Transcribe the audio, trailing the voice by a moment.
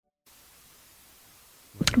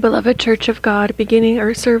Beloved Church of God, beginning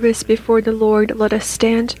our service before the Lord, let us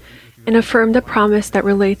stand and affirm the promise that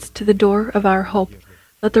relates to the door of our hope.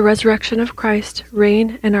 Let the resurrection of Christ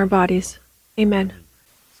reign in our bodies. Amen.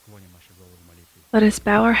 Let us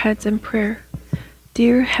bow our heads in prayer.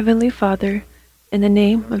 Dear Heavenly Father, in the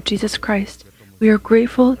name of Jesus Christ, we are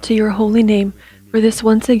grateful to your holy name for this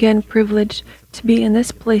once again privilege to be in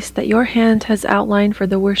this place that your hand has outlined for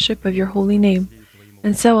the worship of your holy name.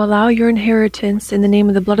 And so allow your inheritance in the name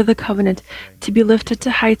of the blood of the covenant to be lifted to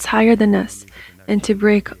heights higher than us and to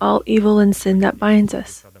break all evil and sin that binds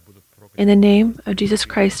us. In the name of Jesus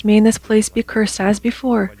Christ, may in this place be cursed as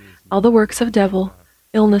before all the works of devil,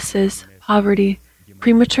 illnesses, poverty,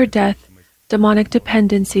 premature death, demonic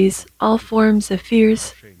dependencies, all forms of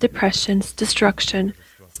fears, depressions, destruction,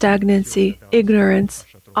 stagnancy, ignorance,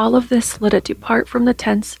 all of this let it depart from the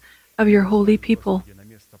tents of your holy people.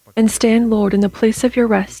 And stand, Lord, in the place of your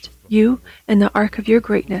rest, you and the ark of your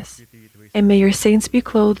greatness. And may your saints be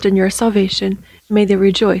clothed in your salvation, and may they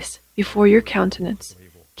rejoice before your countenance.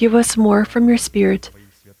 Give us more from your Spirit.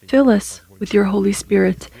 Fill us with your Holy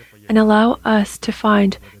Spirit, and allow us to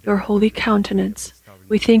find your holy countenance.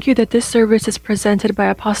 We thank you that this service is presented by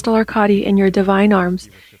Apostle Arkady in your divine arms.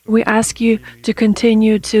 We ask you to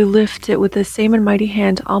continue to lift it with the same and mighty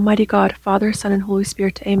hand, Almighty God, Father, Son, and Holy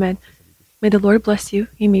Spirit. Amen. May the Lord bless you.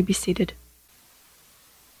 You may be seated.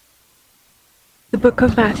 The book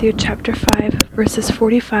of Matthew, chapter 5, verses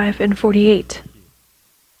 45 and 48.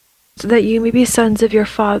 So that you may be sons of your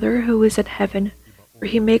Father who is in heaven, for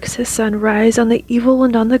he makes his sun rise on the evil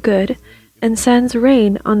and on the good, and sends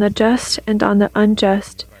rain on the just and on the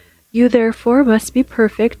unjust. You therefore must be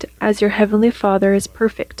perfect, as your heavenly Father is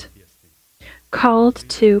perfect. Called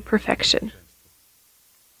to perfection.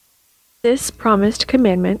 This promised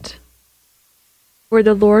commandment, where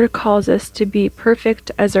the Lord calls us to be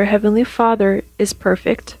perfect as our Heavenly Father is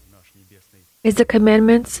perfect, is the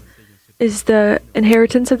commandments, is the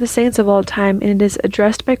inheritance of the saints of all time, and it is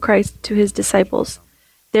addressed by Christ to his disciples.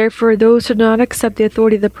 Therefore, those who do not accept the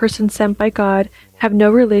authority of the person sent by God have no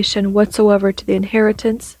relation whatsoever to the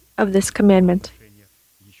inheritance of this commandment,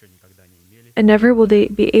 and never will they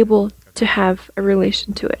be able to have a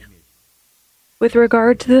relation to it. With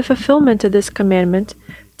regard to the fulfillment of this commandment,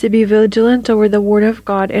 to be vigilant over the word of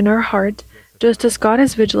God in our heart, just as God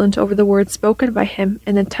is vigilant over the word spoken by him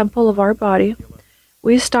in the temple of our body,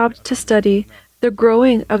 we stopped to study the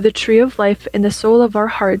growing of the tree of life in the soul of our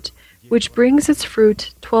heart, which brings its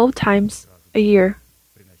fruit 12 times a year.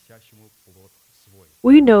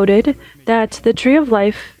 We noted that the tree of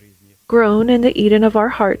life, grown in the Eden of our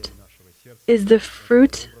heart, is the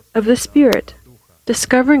fruit of the Spirit,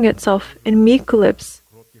 discovering itself in meek lips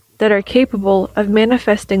that are capable of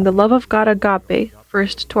manifesting the love of God agape,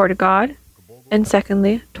 first toward God, and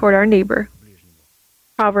secondly toward our neighbor.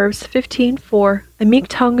 Proverbs 15:4, a meek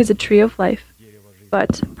tongue is a tree of life,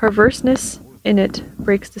 but perverseness in it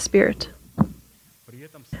breaks the spirit.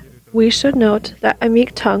 We should note that a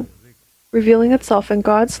meek tongue, revealing itself in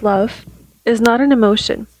God's love, is not an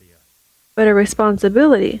emotion, but a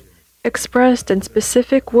responsibility expressed in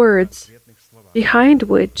specific words, behind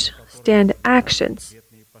which stand actions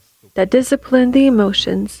that discipline the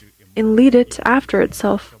emotions and lead it after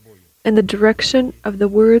itself in the direction of the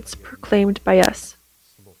words proclaimed by us.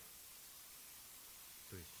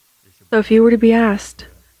 So if you were to be asked,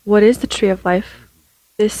 what is the tree of life?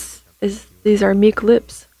 These are meek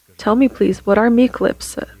lips. Tell me please, what are meek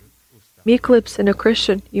lips? Meek lips in a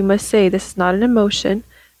Christian, you must say this is not an emotion.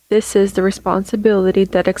 This is the responsibility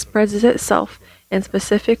that expresses itself in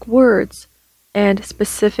specific words and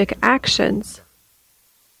specific actions,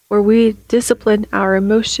 where we discipline our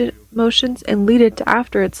emotions and lead it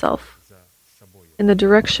after itself in the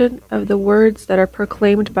direction of the words that are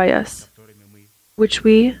proclaimed by us, which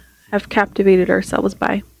we have captivated ourselves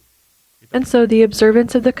by. And so the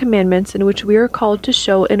observance of the commandments in which we are called to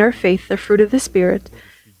show in our faith the fruit of the Spirit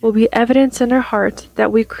will be evidence in our heart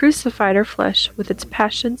that we crucified our flesh with its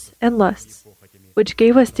passions and lusts, which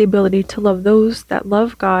gave us the ability to love those that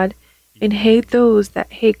love God and hate those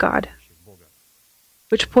that hate God.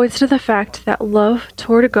 Which points to the fact that love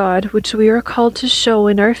toward God, which we are called to show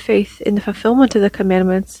in our faith in the fulfillment of the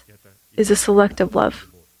commandments, is a selective love,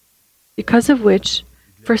 because of which,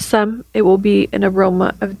 for some, it will be an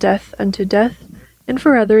aroma of death unto death, and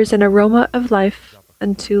for others, an aroma of life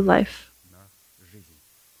unto life.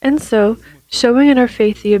 And so, showing in our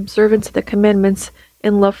faith the observance of the commandments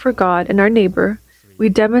in love for God and our neighbor, we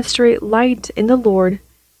demonstrate light in the Lord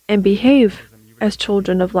and behave as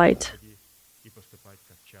children of light.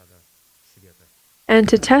 And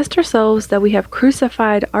to test ourselves that we have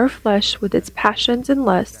crucified our flesh with its passions and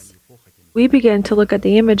lusts, we began to look at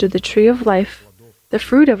the image of the tree of life, the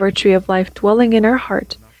fruit of our tree of life dwelling in our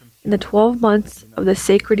heart in the 12 months of the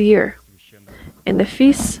sacred year, in the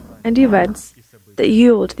feasts and events that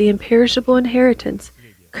yield the imperishable inheritance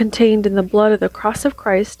contained in the blood of the cross of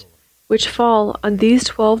Christ, which fall on these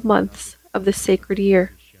 12 months of the sacred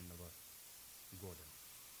year.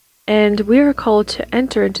 And we are called to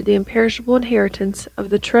enter into the imperishable inheritance of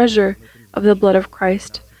the treasure of the blood of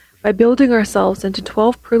Christ by building ourselves into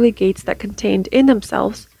 12 pearly gates that contained in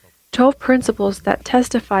themselves 12 principles that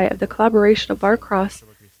testify of the collaboration of our cross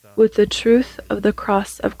with the truth of the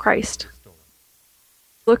cross of Christ.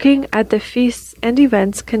 Looking at the feasts and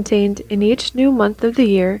events contained in each new month of the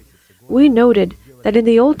year, we noted that in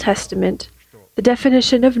the Old Testament, the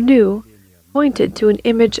definition of new pointed to an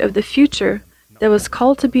image of the future that was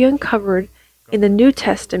called to be uncovered in the New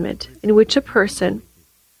Testament, in which a person,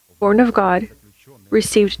 born of God,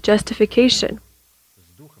 received justification.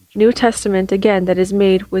 New Testament, again, that is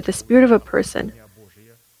made with the spirit of a person,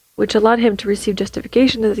 which allowed him to receive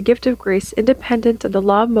justification as a gift of grace independent of the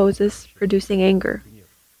law of Moses producing anger.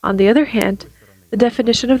 On the other hand, the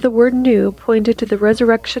definition of the word new pointed to the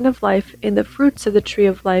resurrection of life in the fruits of the tree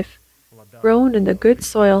of life, grown in the good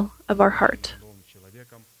soil of our heart.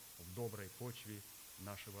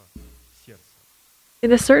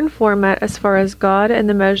 In a certain format, as far as God and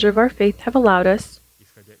the measure of our faith have allowed us,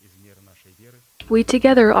 we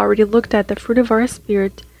together already looked at the fruit of our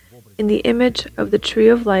spirit in the image of the tree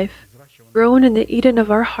of life, grown in the Eden of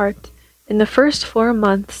our heart in the first 4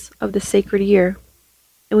 months of the sacred year.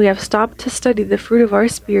 And we have stopped to study the fruit of our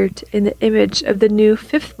spirit in the image of the new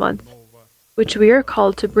 5th month, which we are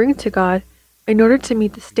called to bring to God in order to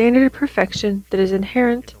meet the standard of perfection that is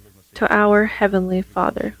inherent to our Heavenly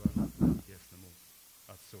Father.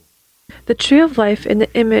 The tree of life in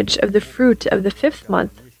the image of the fruit of the 5th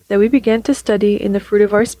month that we began to study in the fruit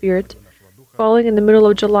of our spirit, falling in the middle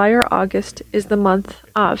of July or August, is the month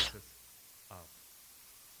Av.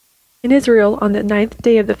 In Israel, on the 9th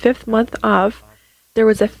day of the 5th month Av, there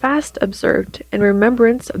was a fast observed in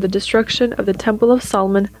remembrance of the destruction of the Temple of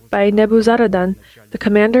Solomon by Nebuzaradan, the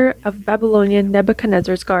commander of Babylonian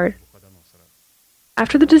Nebuchadnezzar's guard.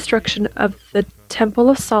 After the destruction of the Temple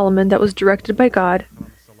of Solomon that was directed by God,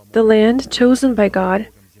 the land chosen by God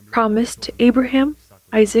promised to Abraham,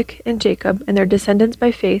 Isaac, and Jacob and their descendants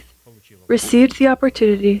by faith, received the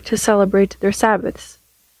opportunity to celebrate their Sabbaths.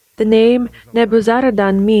 The name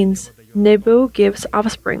Nebuzaradan means Nebu gives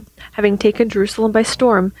offspring. Having taken Jerusalem by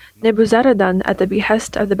storm, Nebuzaradan, at the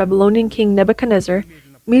behest of the Babylonian king Nebuchadnezzar,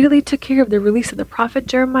 immediately took care of the release of the prophet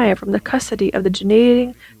Jeremiah from the custody of the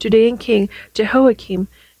Judean king Jehoiakim,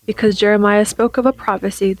 because Jeremiah spoke of a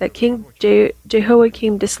prophecy that King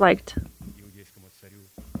Jehoiakim disliked.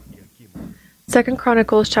 2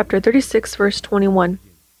 Chronicles chapter 36, verse 21.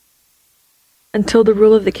 Until the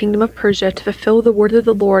rule of the kingdom of Persia to fulfill the word of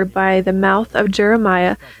the Lord by the mouth of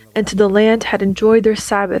Jeremiah, until the land had enjoyed their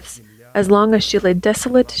Sabbaths, as long as she lay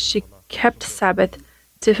desolate, she kept Sabbath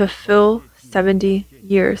to fulfill 70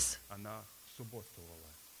 years.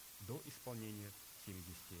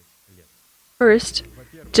 First,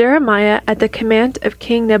 Jeremiah, at the command of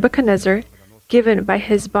King Nebuchadnezzar, given by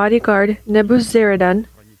his bodyguard Nebuzaradan,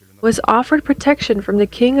 was offered protection from the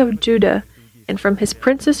king of Judah and from his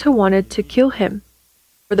princes who wanted to kill him,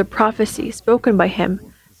 for the prophecy spoken by him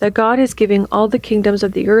that God is giving all the kingdoms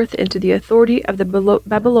of the earth into the authority of the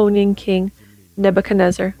Babylonian king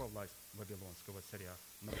Nebuchadnezzar.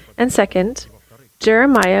 And second,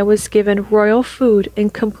 Jeremiah was given royal food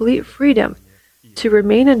and complete freedom to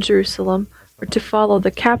remain in Jerusalem or to follow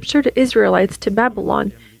the captured Israelites to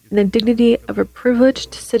Babylon in the dignity of a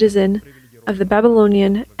privileged citizen of the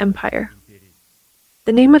Babylonian Empire.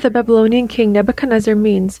 The name of the Babylonian king Nebuchadnezzar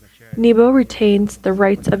means Nebo retains the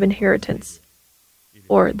rights of inheritance,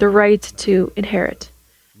 or the right to inherit.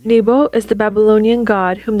 Nebo is the Babylonian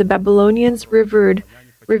god whom the Babylonians revered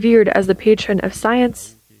as the patron of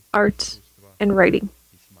science, art, and writing.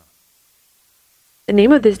 The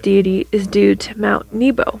name of this deity is due to Mount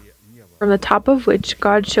Nebo, from the top of which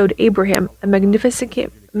God showed Abraham a magnificent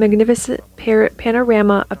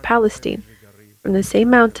panorama of Palestine. From the same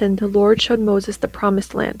mountain, the Lord showed Moses the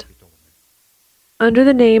promised land. Under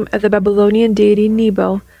the name of the Babylonian deity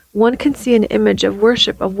Nebo, one can see an image of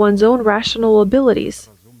worship of one's own rational abilities,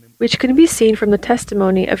 which can be seen from the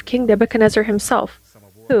testimony of King Nebuchadnezzar himself,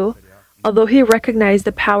 who, although he recognized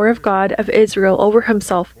the power of God of Israel over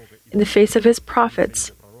himself in the face of his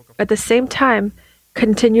prophets, at the same time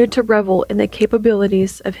continued to revel in the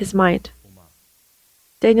capabilities of his mind.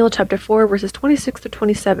 Daniel chapter 4, verses 26 to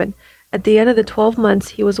 27. At the end of the 12 months,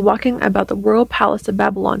 he was walking about the royal palace of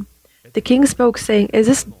Babylon. The king spoke, saying,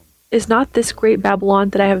 Is Is not this great Babylon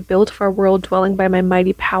that I have built for a world dwelling by my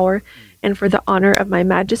mighty power and for the honor of my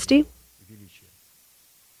majesty?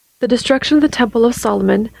 The destruction of the Temple of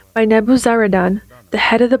Solomon by Nebuzaradan, the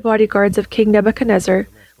head of the bodyguards of King Nebuchadnezzar,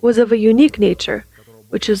 was of a unique nature,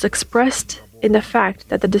 which is expressed in the fact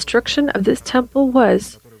that the destruction of this temple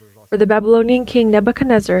was, for the Babylonian king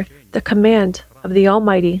Nebuchadnezzar, the command of the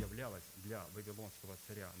Almighty.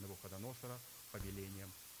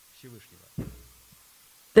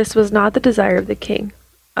 This was not the desire of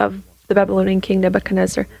the Babylonian king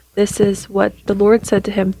Nebuchadnezzar. This is what the Lord said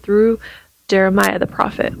to him through Jeremiah the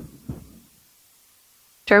prophet.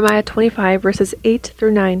 Jeremiah 25, verses 8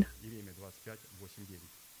 through 9.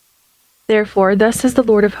 Therefore, thus says the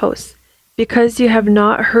Lord of hosts, because you have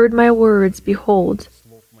not heard my words, behold,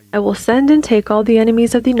 I will send and take all the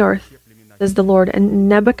enemies of the north, says the Lord, and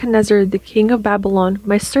Nebuchadnezzar the king of Babylon,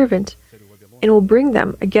 my servant, and will bring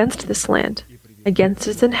them against this land, against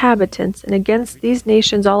its inhabitants, and against these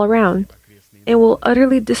nations all around, and will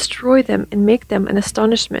utterly destroy them and make them an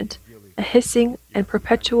astonishment, a hissing and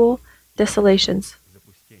perpetual desolations.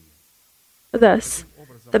 Thus,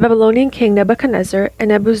 the Babylonian king Nebuchadnezzar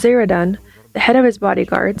and Nebuzaradan, the head of his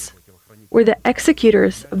bodyguards, were the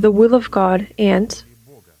executors of the will of God, and,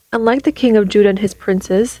 unlike the king of Judah and his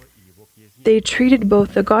princes, they treated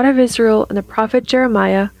both the God of Israel and the prophet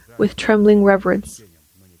Jeremiah with trembling reverence,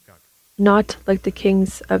 not like the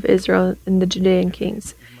kings of Israel and the Judean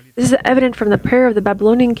kings. This is evident from the prayer of the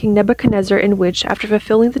Babylonian king Nebuchadnezzar, in which, after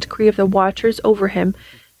fulfilling the decree of the watchers over him,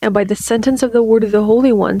 and by the sentence of the word of the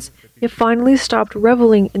holy ones, he finally stopped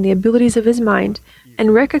reveling in the abilities of his mind,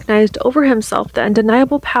 and recognized over himself the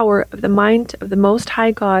undeniable power of the mind of the Most High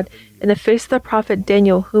God in the face of the prophet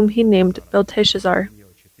Daniel, whom he named Belteshazzar.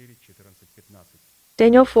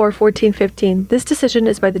 Daniel 4:14-15. This decision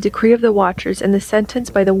is by the decree of the watchers, and the sentence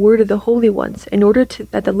by the word of the holy ones, in order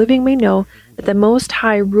that the living may know that the Most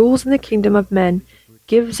High rules in the kingdom of men,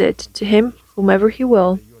 gives it to him whomever he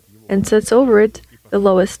will, and sets over it the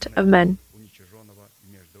lowest of men.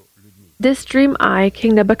 This dream I,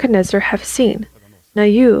 King Nebuchadnezzar, have seen. Now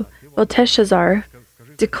you, Belteshazzar,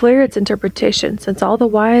 declare its interpretation, since all the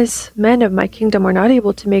wise men of my kingdom are not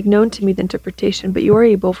able to make known to me the interpretation, but you are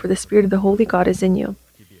able, for the Spirit of the Holy God is in you.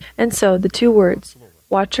 And so, the two words,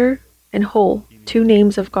 watcher and whole, two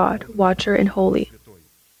names of God, watcher and holy.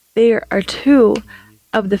 They are two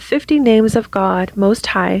of the 50 names of God Most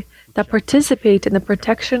High that participate in the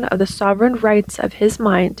protection of the sovereign rights of His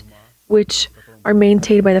mind, which are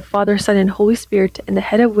maintained by the Father, Son, and Holy Spirit, and the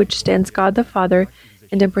head of which stands God the Father,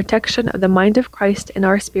 and in protection of the mind of Christ in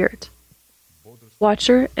our spirit.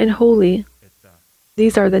 Watcher and holy,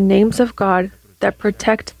 these are the names of God that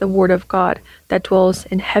protect the Word of God, that dwells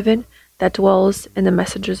in heaven, that dwells in the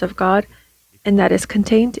messengers of God, and that is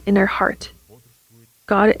contained in our heart.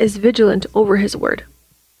 God is vigilant over His Word.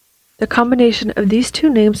 The combination of these two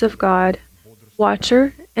names of God,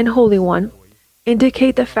 Watcher and Holy One,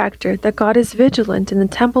 indicate the factor that God is vigilant in the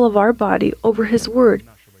temple of our body over His Word,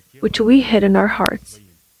 which we hid in our hearts.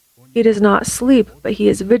 He does not sleep, but He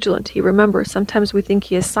is vigilant. He remembers. Sometimes we think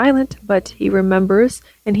He is silent, but He remembers,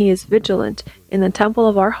 and He is vigilant in the temple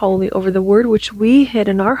of our holy over the Word which we hid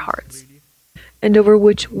in our hearts, and over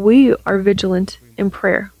which we are vigilant in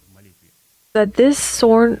prayer. That this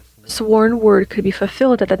sworn word could be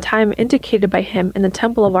fulfilled at the time indicated by Him in the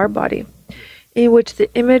temple of our body, in which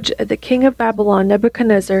the image of the king of Babylon,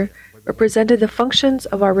 Nebuchadnezzar, represented the functions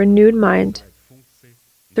of our renewed mind,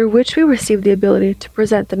 through which we receive the ability to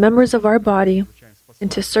present the members of our body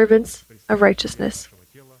into servants of righteousness.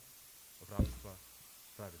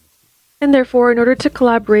 And therefore, in order to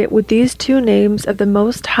collaborate with these two names of the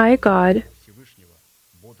Most High God,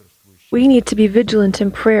 we need to be vigilant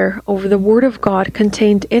in prayer over the Word of God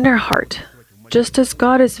contained in our heart, just as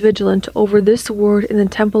God is vigilant over this Word in the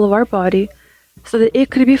temple of our body, so that it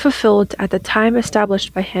could be fulfilled at the time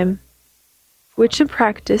established by Him, which in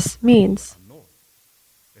practice means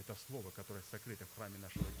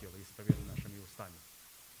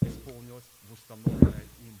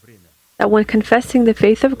that when confessing the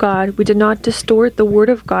faith of God, we do not distort the Word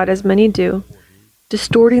of God as many do,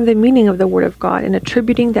 distorting the meaning of the Word of God and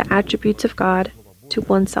attributing the attributes of God to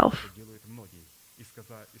oneself.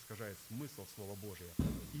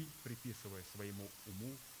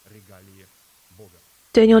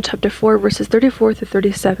 Daniel chapter 4, verses 34 through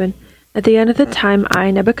 37. At the end of the time,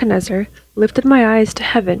 I, Nebuchadnezzar, lifted my eyes to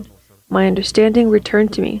heaven. My understanding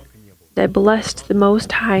returned to me. And I blessed the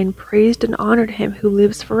Most High and praised and honored Him who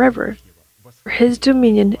lives forever. For His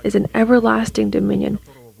dominion is an everlasting dominion,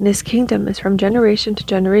 and His kingdom is from generation to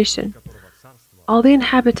generation. All the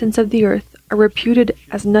inhabitants of the earth are reputed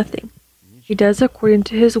as nothing. He does according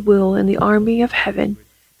to his will in the army of heaven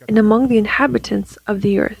and among the inhabitants of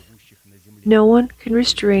the earth. No one can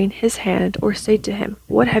restrain his hand or say to him,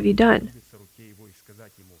 "What have you done?"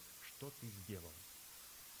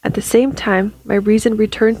 At the same time, my reason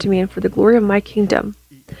returned to me, and for the glory of my kingdom,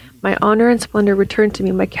 my honor and splendor returned to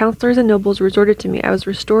me. My counselors and nobles resorted to me. I was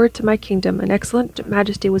restored to my kingdom. An excellent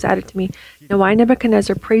majesty was added to me. Now I,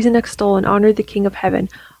 Nebuchadnezzar, praise and extol and honor the King of heaven,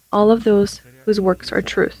 all of those whose works are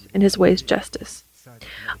truth, and his ways justice.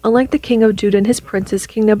 Unlike the king of Judah and his princes,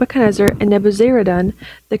 King Nebuchadnezzar and Nebuzaradan,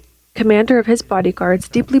 the commander of his bodyguards,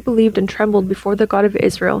 deeply believed and trembled before the God of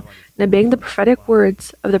Israel, and obeying the prophetic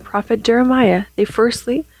words of the prophet Jeremiah, they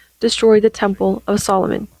firstly destroyed the temple of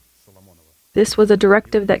Solomon. This was a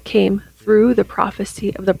directive that came through the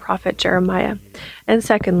prophecy of the prophet Jeremiah. And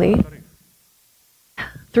secondly,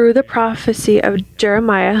 through the prophecy of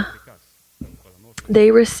Jeremiah,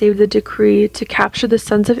 they received the decree to capture the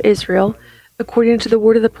sons of Israel according to the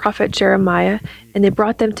word of the prophet Jeremiah, and they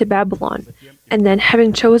brought them to Babylon. And then,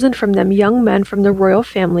 having chosen from them young men from the royal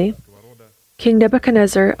family, King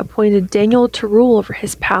Nebuchadnezzar appointed Daniel to rule over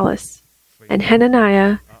his palace, and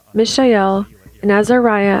Hananiah, Mishael, and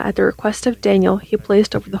Azariah, at the request of Daniel, he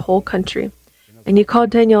placed over the whole country. And he called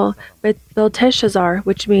Daniel Belteshazzar,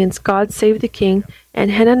 which means God save the king, and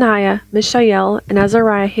Hananiah, Mishael, and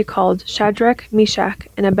Azariah he called Shadrach, Meshach,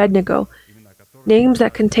 and Abednego, names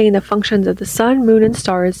that contain the functions of the sun, moon, and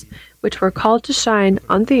stars, which were called to shine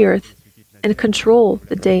on the earth and control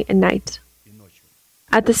the day and night.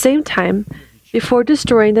 At the same time, before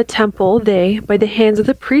destroying the temple, they, by the hands of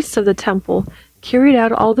the priests of the temple, carried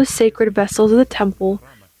out all the sacred vessels of the temple,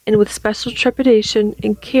 and with special trepidation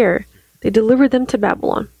and care, they delivered them to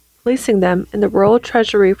Babylon, placing them in the royal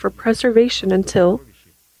treasury for preservation until,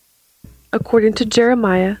 according to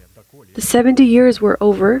Jeremiah, the 70 years were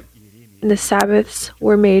over, and the Sabbaths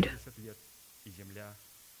were made.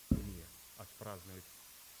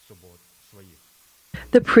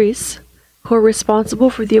 The priests, who were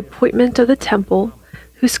responsible for the appointment of the temple,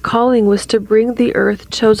 whose calling was to bring the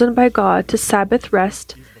earth chosen by God to Sabbath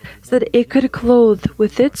rest, so that it could clothe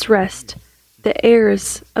with its rest the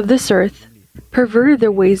heirs of this earth, perverted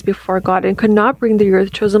their ways before God and could not bring the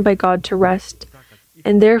earth chosen by God to rest,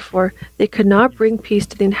 and therefore they could not bring peace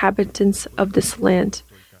to the inhabitants of this land.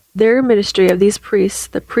 Their ministry of these priests,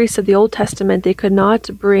 the priests of the Old Testament, they could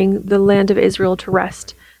not bring the land of Israel to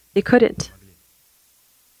rest. They couldn't,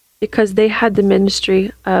 because they had the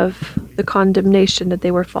ministry of the condemnation that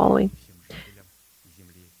they were following.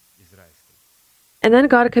 And then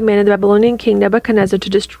God commanded the Babylonian king Nebuchadnezzar to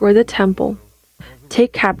destroy the temple,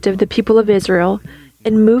 take captive the people of Israel,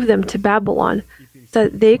 and move them to Babylon, so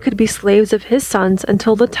that they could be slaves of his sons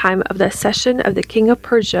until the time of the accession of the king of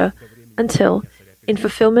Persia, until, in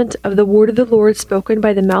fulfillment of the word of the Lord spoken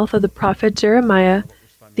by the mouth of the prophet Jeremiah,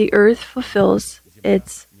 the earth fulfills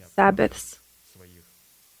its Sabbaths.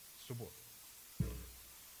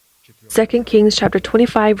 2 Kings chapter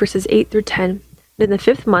 25, verses 8 through 10. In the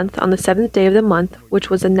 5th month, on the 7th day of the month, which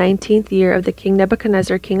was the 19th year of the king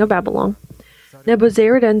Nebuchadnezzar, king of Babylon,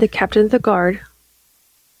 Nebuzaradan, the captain of the guard,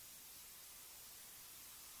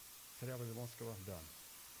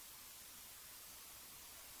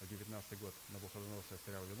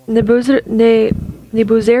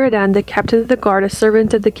 Nebuzaradan, the captain of the guard, a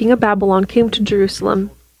servant of the king of Babylon, came to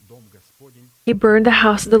Jerusalem. He burned the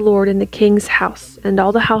house of the Lord and the king's house, and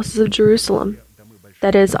all the houses of Jerusalem,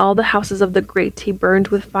 that is, all the houses of the great, he burned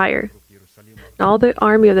with fire. And all the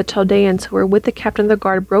army of the Chaldeans who were with the captain of the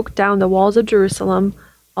guard broke down the walls of Jerusalem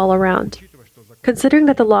all around. Considering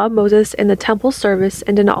that the law of Moses in the temple service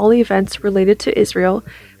and in all events related to Israel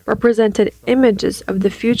represented images of the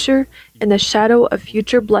future and the shadow of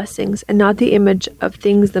future blessings and not the image of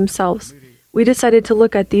things themselves, we decided to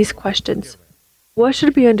look at these questions. What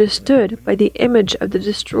should be understood by the image of the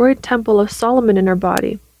destroyed temple of Solomon in our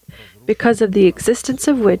body, because of the existence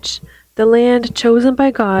of which the land chosen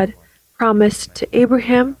by God promised to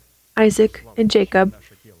Abraham, Isaac, and Jacob,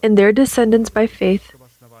 and their descendants by faith,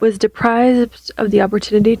 was deprived of the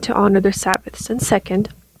opportunity to honor their Sabbaths? And second,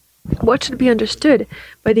 what should be understood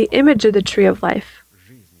by the image of the tree of life,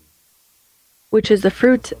 which is the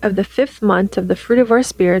fruit of the 5th month of the fruit of our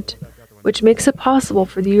spirit, which makes it possible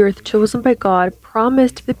for the earth chosen by God,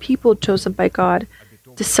 promised to the people chosen by God,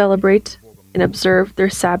 to celebrate and observe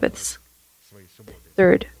their Sabbaths.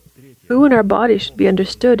 Third, who in our body should be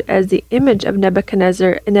understood as the image of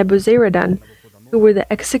Nebuchadnezzar and Nebuzaradan, who were the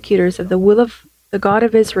executors of the will of the God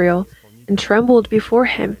of Israel, and trembled before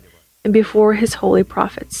him and before his holy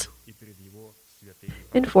prophets.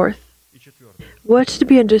 And fourth, what should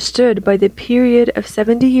be understood by the period of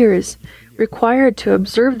 70 years required to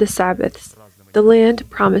observe the Sabbaths, the land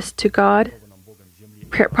promised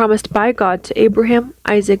by God to Abraham,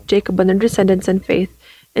 Isaac, Jacob, and their descendants in faith.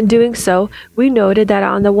 In doing so, we noted that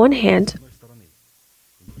on the one hand,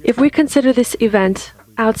 if we consider this event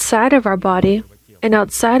outside of our body and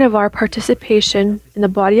outside of our participation in the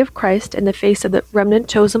body of Christ in the face of the remnant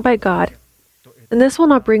chosen by God, then this will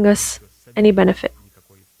not bring us any benefit.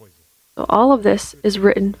 So all of this is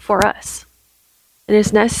written for us. And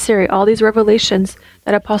it's necessary, all these revelations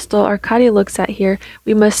that Apostle Arkady looks at here,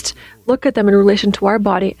 we must look at them in relation to our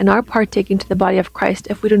body and our partaking to the body of Christ.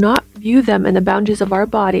 If we do not view them in the boundaries of our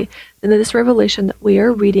body, then this revelation that we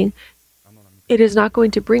are reading, it is not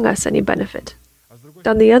going to bring us any benefit.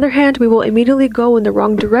 On the other hand, we will immediately go in the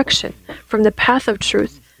wrong direction from the path of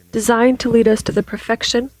truth, designed to lead us to the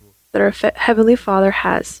perfection that our Heavenly Father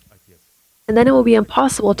has. And then it will be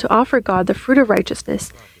impossible to offer God the fruit of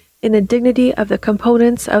righteousness in the dignity of the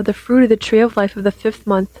components of the fruit of the tree of life of the 5th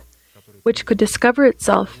month, which could discover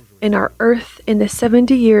itself in our earth in the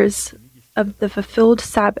 70 years of the fulfilled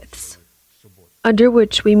Sabbaths, under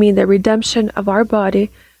which we mean the redemption of our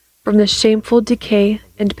body from the shameful decay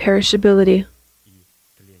and perishability.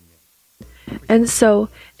 And so,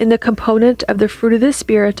 in the component of the fruit of the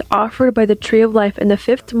Spirit offered by the tree of life in the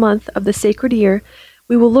 5th month of the sacred year,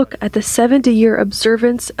 we will look at the 70-year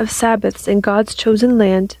observance of Sabbaths in God's chosen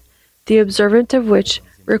land, the observance of which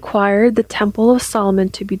required the Temple of Solomon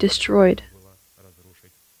to be destroyed.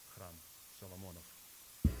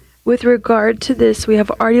 With regard to this, we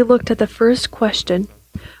have already looked at the first question: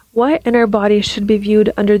 what in our body should be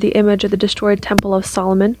viewed under the image of the destroyed Temple of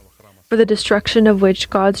Solomon, for the destruction of which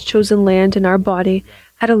God's chosen land in our body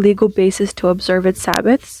had a legal basis to observe its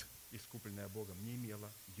Sabbaths?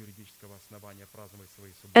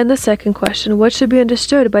 And the second question: what should be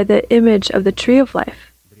understood by the image of the tree of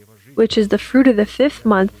life, which is the fruit of the 5th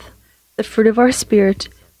month, the fruit of our spirit,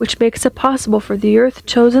 which makes it possible for the earth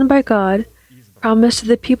chosen by God, promised to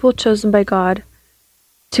the people chosen by God,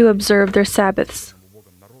 to observe their Sabbaths?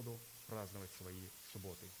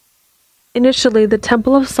 Initially, the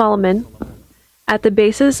Temple of Solomon, at the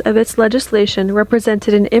basis of its legislation,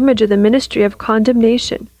 represented an image of the ministry of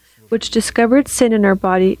condemnation, which discovered sin in our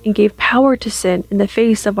body and gave power to sin in the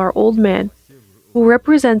face of our old man, who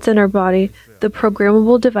represents in our body the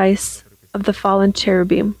programmable device of the fallen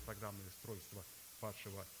cherubim.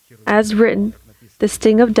 As written, the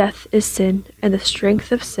sting of death is sin, and the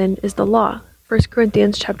strength of sin is the law. 1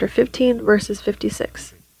 Corinthians chapter 15, verses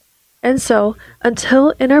 56. And so,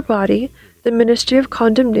 until in our body, the ministry of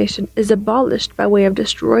condemnation is abolished by way of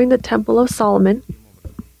destroying the Temple of Solomon,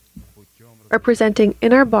 representing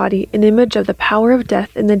in our body an image of the power of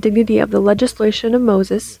death in the dignity of the legislation of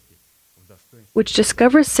Moses, which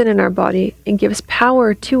discovers sin in our body and gives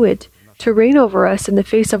power to it to reign over us in the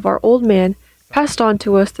face of our old man, passed on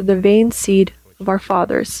to us through the vain seed of our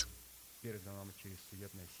fathers.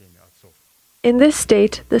 In this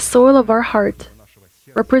state, the soil of our heart,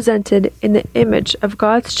 represented in the image of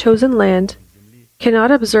God's chosen land,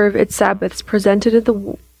 cannot observe its Sabbaths presented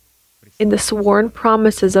in the sworn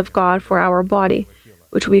promises of God for our body,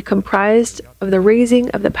 which we comprised of the raising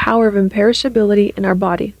of the power of imperishability in our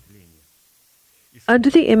body. Under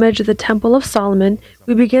the image of the Temple of Solomon,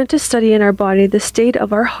 we began to study in our body the state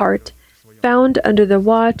of our heart, found under the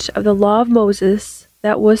watch of the law of Moses,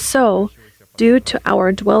 that was so due to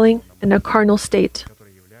our dwelling in a carnal state.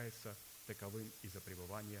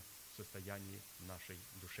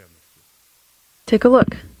 Take a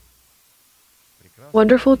look.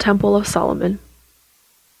 Wonderful Temple of Solomon.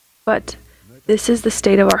 But this is the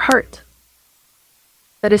state of our heart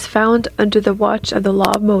that is found under the watch of the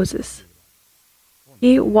law of Moses.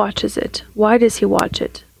 He watches it. Why does he watch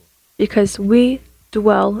it? Because we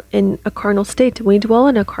dwell in a carnal state. We dwell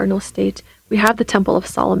in a carnal state. We have the Temple of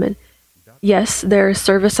Solomon. Yes, there is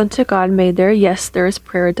service unto God made there. Yes, there is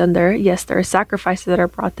prayer done there. Yes, there are sacrifices that are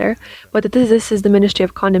brought there. But this is the ministry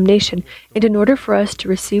of condemnation. And in order for us to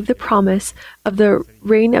receive the promise of the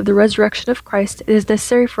reign of the resurrection of Christ, it is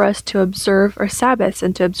necessary for us to observe our Sabbaths.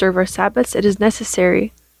 And to observe our Sabbaths, it is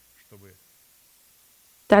necessary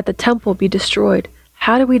that the temple be destroyed.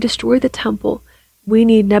 How do we destroy the temple? We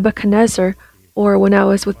need Nebuchadnezzar, or when I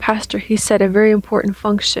was with Pastor, he said a very important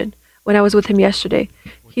function. When I was with him yesterday,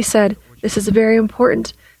 he said, this is very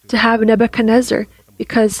important to have Nebuchadnezzar,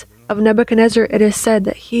 because of Nebuchadnezzar it is said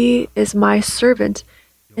that he is my servant.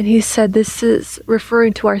 And he said this is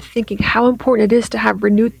referring to our thinking, how important it is to have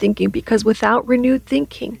renewed thinking, because without renewed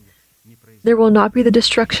thinking, there will not be the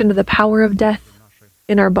destruction of the power of death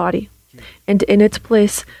in our body. And in its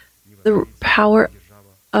place, the power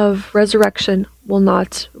of resurrection will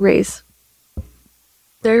not raise.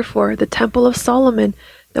 Therefore, the Temple of Solomon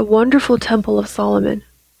The wonderful Temple of Solomon.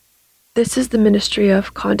 This is the ministry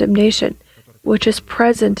of condemnation, which is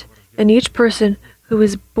present in each person who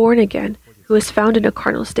is born again, who is found in a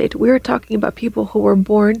carnal state. We are talking about people who were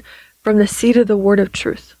born from the seed of the word of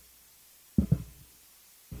truth.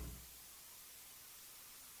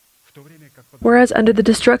 Whereas under the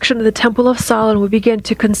destruction of the Temple of Solomon, we began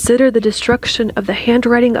to consider the destruction of the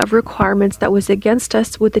handwriting of requirements that was against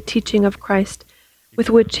us with the teaching of Christ, with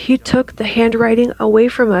which he took the handwriting away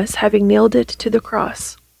from us, having nailed it to the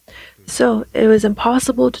cross. So it was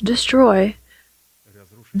impossible to destroy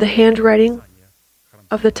the handwriting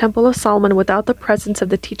of the Temple of Solomon without the presence of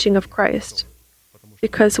the teaching of Christ,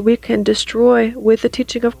 because we can destroy with the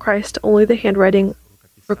teaching of Christ only the handwriting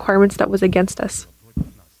requirements that was against us.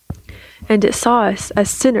 And it saw us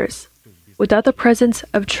as sinners, without the presence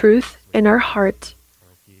of truth in our heart.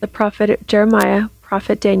 The prophet Jeremiah,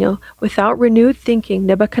 prophet Daniel, without renewed thinking,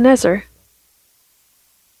 Nebuchadnezzar.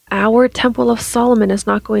 Our Temple of Solomon is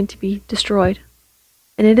not going to be destroyed.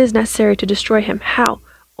 And it is necessary to destroy him. How?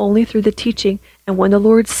 Only through the teaching. And when the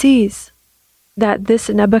Lord sees that this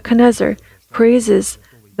Nebuchadnezzar praises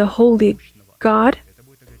the holy God,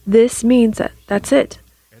 this means that that's it.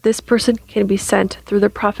 This person can be sent through the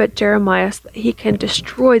prophet Jeremiah so that he can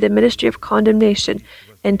destroy the ministry of condemnation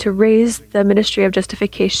and to raise the ministry of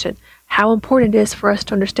justification. How important it is for us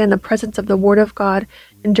to understand the presence of the Word of God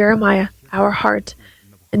in Jeremiah, our heart,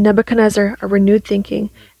 in Nebuchadnezzar, our renewed thinking,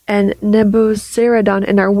 and Nebuzaradan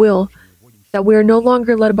in our will, that we are no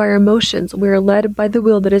longer led by our emotions. We are led by the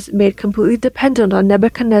will that is made completely dependent on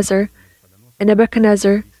Nebuchadnezzar, and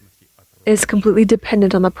Nebuchadnezzar is completely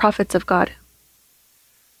dependent on the prophets of God.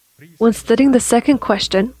 When studying the second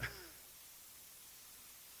question,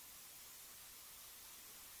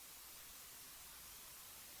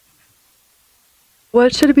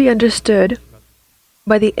 what should be understood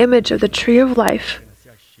by the image of the tree of life,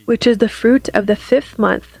 which is the fruit of the 5th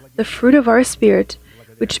month, the fruit of our spirit,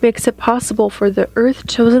 which makes it possible for the earth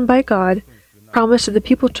chosen by God, promised to the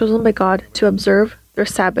people chosen by God, to observe their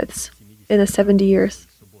Sabbaths in the 70 years.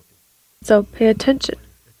 So pay attention.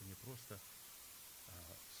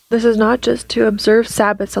 This is not just to observe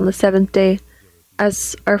Sabbaths on the 7th day,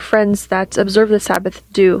 as our friends that observe the Sabbath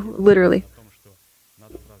do, literally.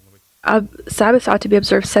 Sabbaths ought to be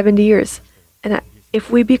observed 70 years. And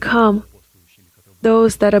if we become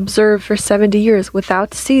those that observe for 70 years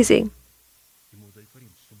without ceasing,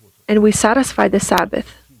 and we satisfy the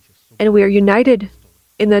Sabbath, and we are united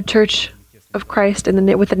in the Church of Christ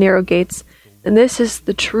and with the narrow gates, then this is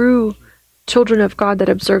the true children of God that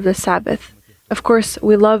observe the Sabbath. Of course,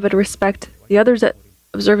 we love and respect the others that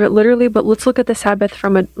observe it literally, but let's look at the Sabbath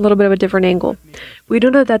from a little bit of a different angle. We do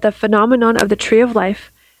know that the phenomenon of the tree of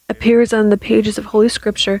life appears on the pages of Holy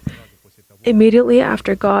Scripture immediately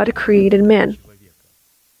after God created man.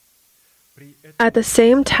 At the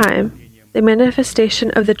same time, the manifestation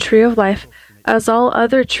of the tree of life, as all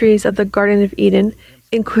other trees of the Garden of Eden,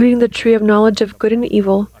 including the tree of knowledge of good and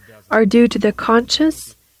evil, are due to the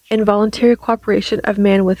conscious and voluntary cooperation of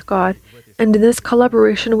man with God. And in this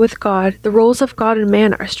collaboration with God, the roles of God and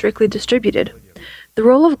man are strictly distributed. The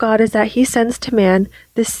role of God is that he sends to man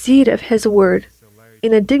the seed of his word,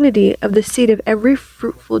 in the dignity of the seed of every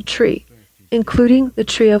fruitful tree, including the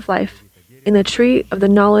tree of life, in the tree of the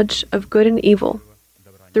knowledge of good and evil,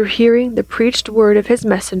 through hearing the preached word of his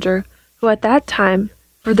messenger, who at that time,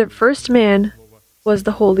 for the first man, was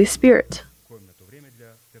the Holy Spirit.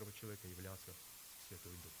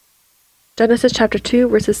 Genesis chapter 2,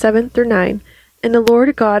 verses 7 through 9. And the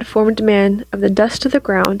Lord God formed man of the dust of the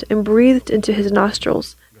ground and breathed into his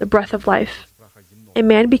nostrils the breath of life. And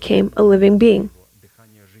man became a living being.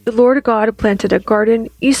 The Lord God planted a garden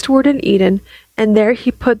eastward in Eden, and there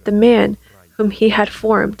he put the man whom he had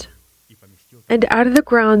formed. And out of the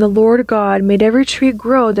ground the Lord God made every tree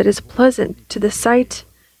grow that is pleasant to the sight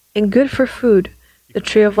and good for food. The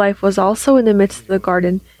tree of life was also in the midst of the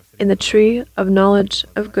garden, and the tree of knowledge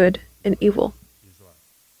of good and evil.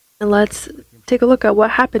 And let's take a look at what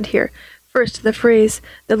happened here. First, the phrase,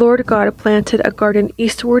 the Lord God planted a garden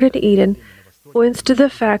eastward in Eden, points to the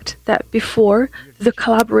fact that before the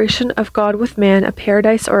collaboration of God with man, a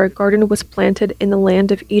paradise or a garden was planted in the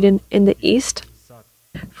land of Eden in the east.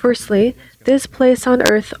 Firstly, this place on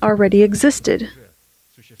earth already existed.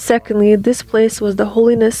 Secondly, this place was the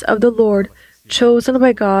holiness of the Lord, chosen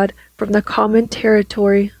by God from the common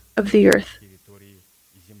territory of the earth.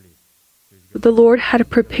 The Lord had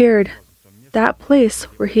prepared that place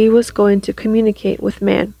where he was going to communicate with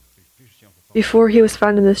man. Before he was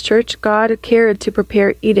found in this church, God cared to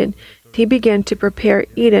prepare Eden. He began to prepare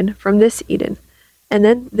Eden from this Eden. And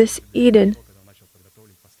then this Eden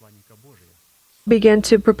began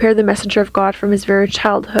to prepare the messenger of God from his very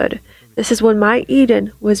childhood. This is when my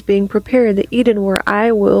Eden was being prepared, the Eden where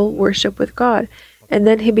I will worship with God. And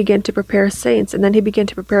then he began to prepare saints, and then he began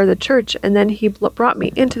to prepare the church, and then he brought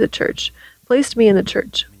me into the church, placed me in the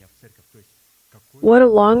church. What a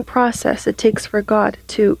long process it takes for God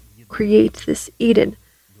to create this Eden,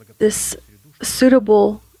 this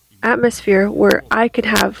suitable atmosphere where I could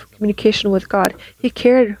have communication with God. He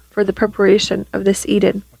cared for the preparation of this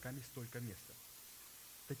Eden.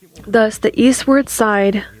 Thus, the eastward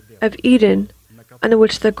side of Eden, on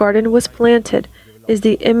which the garden was planted, is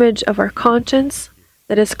the image of our conscience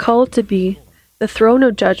that is called to be the throne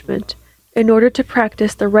of judgment in order to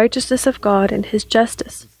practice the righteousness of God and His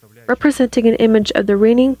justice, representing an image of the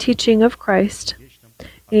reigning teaching of Christ,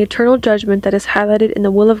 an eternal judgment that is highlighted in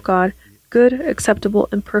the will of God, good, acceptable,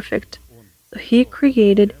 and perfect. So He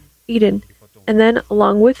created Eden, and then,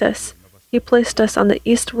 along with us, He placed us on the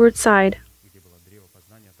eastward side,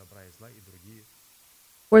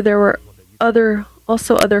 where there were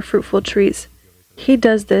also other fruitful trees. He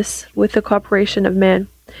does this with the cooperation of man.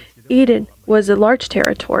 Eden was a large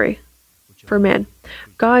territory for man.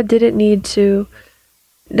 God didn't need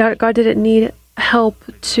help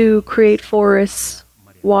to create forests,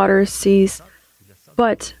 waters, seas,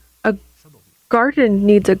 but a garden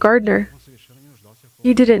needs a gardener.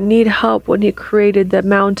 He didn't need help when He created the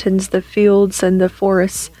mountains, the fields, and the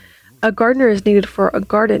forests. A gardener is needed for a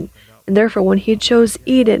garden, and therefore when He chose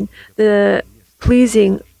Eden, the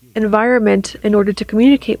pleasing environment in order to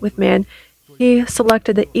communicate with man, He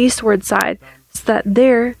selected the eastward side so that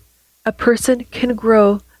there a person can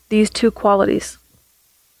grow these two qualities,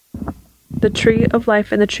 the tree of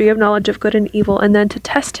life and the tree of knowledge of good and evil, and then to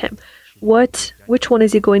test him. Which one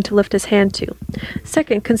is he going to lift his hand to?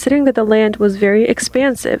 Second, considering that the land was very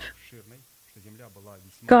expansive,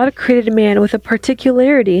 God created man with a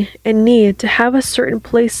particularity and need to have a certain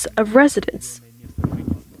place of residence,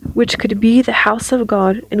 which could be the house of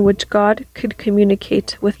God in which God could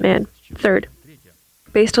communicate with man. Third,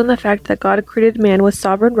 based on the fact that God created man with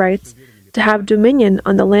sovereign rights to have dominion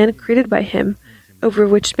on the land created by Him, over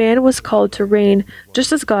which man was called to reign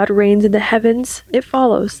just as God reigns in the heavens, it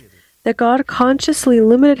follows that God consciously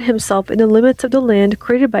limited Himself in the limits of the land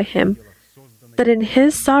created by Him, that in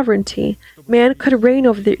His sovereignty man could reign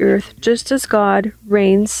over the earth just as God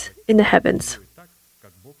reigns in the heavens.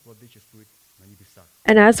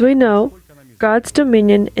 And as we know, God's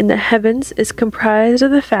dominion in the heavens is comprised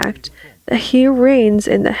of the fact that He reigns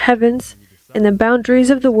in the heavens in the boundaries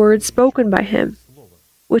of the word spoken by Him,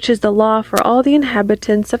 which is the law for all the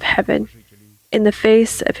inhabitants of heaven, in the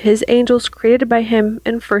face of His angels created by Him,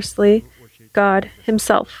 and firstly, God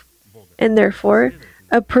Himself. And therefore,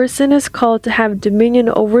 a person is called to have dominion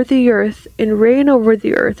over the earth and reign over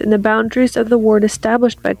the earth in the boundaries of the word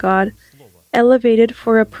established by God, elevated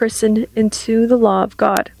for a person into the law of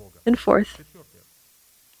God. And fourth,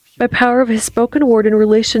 by power of His spoken word in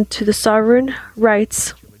relation to the sovereign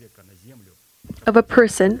rights of a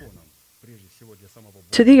person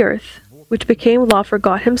to the earth, which became law for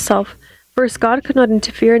God Himself. First, God could not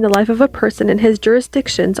interfere in the life of a person in His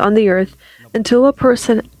jurisdictions on the earth until a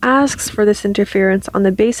person asks for this interference on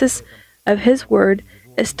the basis of His word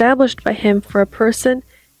established by Him for a person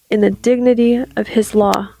in the dignity of His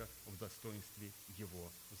law.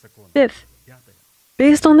 Fifth,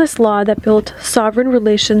 based on this law that built sovereign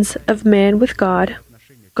relations of man with God,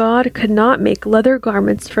 God could not make leather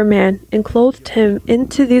garments for man and clothed him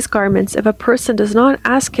into these garments if a person does not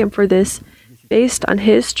ask Him for this based on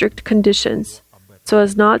His strict conditions, so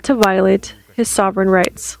as not to violate His sovereign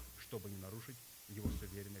rights.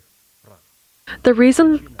 The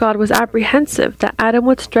reason God was apprehensive that Adam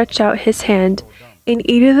would stretch out his hand and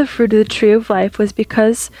eat of the fruit of the tree of life was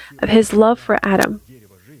because of His love for Adam.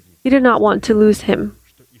 He did not want to lose him.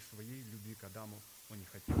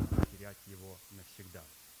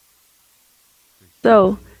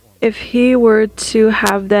 So, if He were to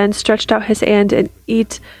have then stretched out His hand and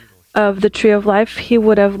eat of the tree of life, He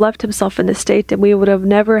would have left Himself in this state, and we would have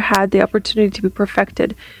never had the opportunity to be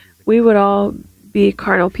perfected. We would all be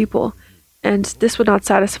carnal people, and this would not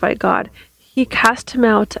satisfy God. He cast him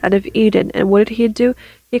out of Eden, and what did He do?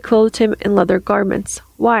 He clothed him in leather garments.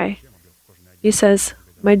 Why? He says,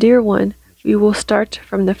 "My dear one, we will start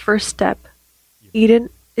from the first step. Eden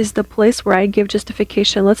is the place where I give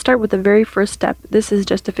justification. Let's start with the very first step. This is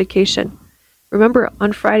justification." Remember,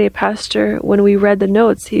 on Friday, Pastor, when we read the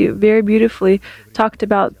notes, he very beautifully talked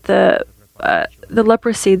about the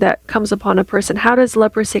leprosy that comes upon a person. How does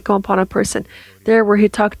leprosy come upon a person? There where he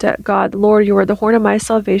talked to God, "Lord, You are the horn of my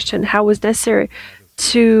salvation." How it was necessary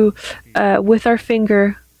to, with our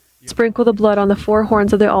finger, sprinkle the blood on the four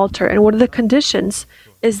horns of the altar. And one of the conditions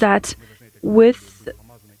is that with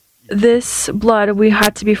this blood we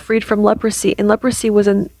had to be freed from leprosy. And leprosy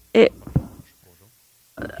it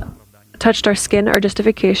touched our skin, our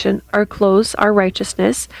justification, our clothes, our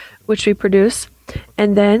righteousness, which we produce,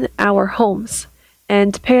 and then our homes.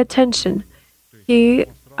 And pay attention.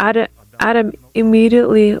 Adam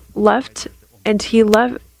immediately left, and he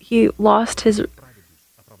lost his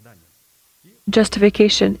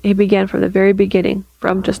justification. He began from the very beginning,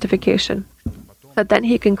 from justification. That then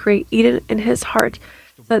he can create Eden in his heart,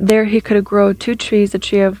 that there he could grow two trees, the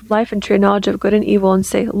tree of life and tree of knowledge of good and evil, and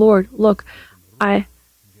say, Lord, look, I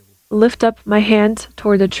lift up my hand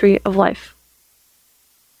toward the tree of life.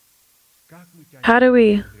 How do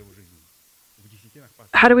we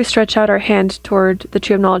stretch out our hand toward the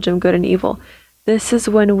tree of knowledge of good and evil? This is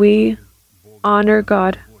when we honor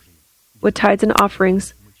God with tithes and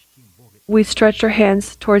offerings. We stretch our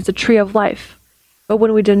hands towards the tree of life. But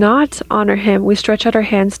when we do not honor Him, we stretch out our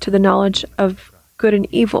hands to the knowledge of good and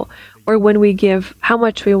evil, or when we give how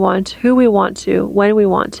much we want, who we want to, when we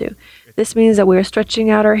want to. This means that we are stretching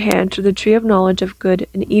out our hand to the tree of knowledge of good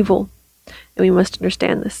and evil, and we must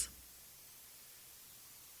understand this.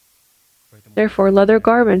 Therefore, leather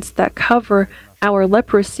garments that cover our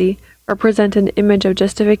leprosy represent an image of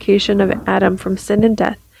justification of Adam from sin and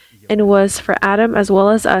death, and was for Adam as well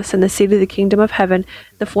as us in the seed of the kingdom of heaven,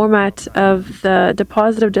 the format of the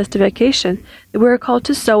deposit of justification that we are called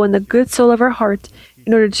to sow in the good soil of our heart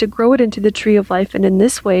in order to grow it into the tree of life, and in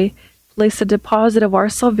this way place the deposit of our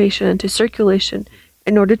salvation into circulation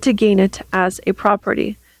in order to gain it as a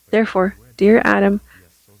property. Therefore, dear Adam,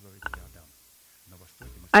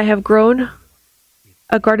 I have grown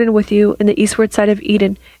a garden with you in the eastward side of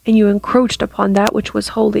Eden, and you encroached upon that which was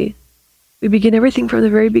holy. We begin everything from the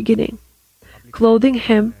very beginning. Clothing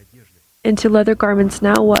him into leather garments.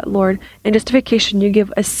 Now what, Lord? In justification you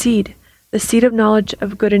give a seed, the seed of knowledge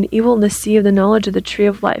of good and evil, and the seed of the knowledge of the tree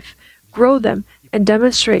of life. Grow them and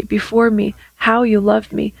demonstrate before me how you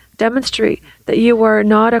love me. Demonstrate that you are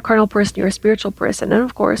not a carnal person, you're a spiritual person. And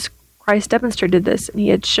of course, Christ demonstrated this, and he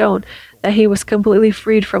had shown that he was completely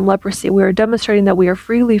freed from leprosy. We are demonstrating that we are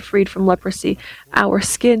freely freed from leprosy. Our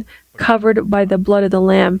skin covered by the blood of the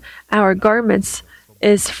Lamb. Our garments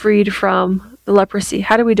is freed from the leprosy.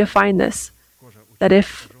 How do we define this? That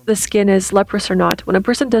if the skin is leprous or not. When a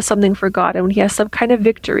person does something for God and when he has some kind of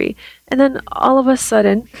victory, and then all of a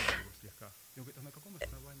sudden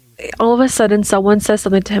someone says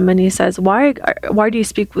something to him and he says, why do you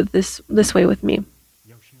speak with this way with me?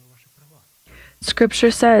 Scripture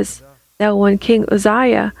says that when King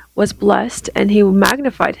Uzziah was blessed and he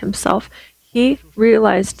magnified himself, he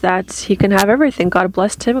realized that he can have everything. God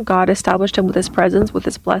blessed him. God established him with his presence, with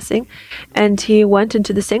his blessing. And he went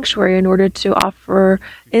into the sanctuary in order to offer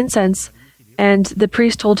incense. And the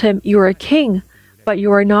priest told him, you are a king, but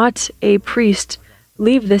you are not a priest.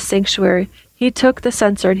 Leave this sanctuary. He took the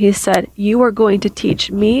censer and he said, you are going to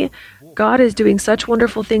teach me. God is doing such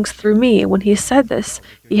wonderful things through me. When he said this,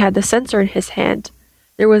 he had the censer in his hand.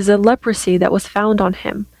 There was a leprosy that was found on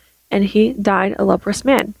him, and he died a leprous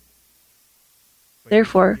man.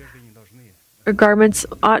 Therefore, our garments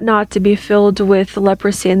ought not to be filled with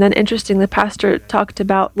leprosy. And then, interesting, the pastor talked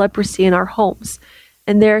about leprosy in our homes.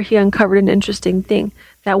 And there he uncovered an interesting thing,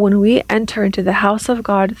 that when we enter into the house of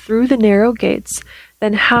God through the narrow gates,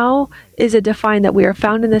 then how is it defined that we are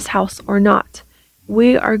found in this house or not?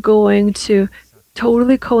 We are going to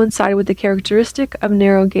totally coincide with the characteristic of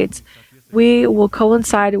narrow gates. We will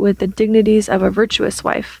coincide with the dignities of a virtuous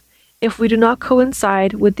wife. If we do not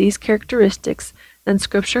coincide with these characteristics, then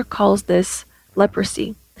Scripture calls this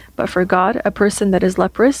leprosy. But for God, a person that is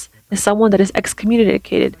leprous is someone that is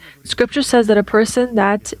excommunicated. Scripture says that a person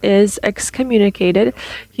that is excommunicated,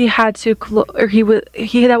 he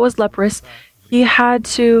that was leprous, he had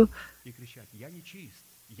to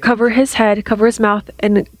cover his head, cover his mouth,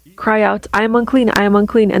 and cry out, I am unclean,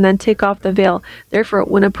 and then take off the veil. Therefore,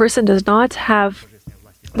 when a person does not have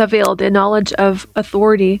the veil, the knowledge of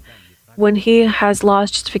authority, when he has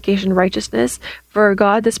lost justification, righteousness, for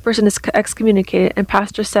God, this person is excommunicated. And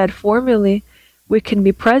Pastor said, formerly, we can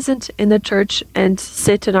be present in the church and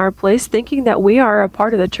sit in our place thinking that we are a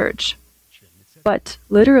part of the church. But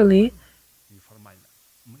literally,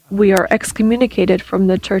 we are excommunicated from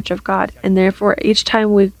the church of God. And therefore, each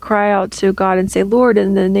time we cry out to God and say, Lord,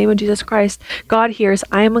 in the name of Jesus Christ, God hears,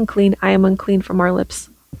 I am unclean from our lips.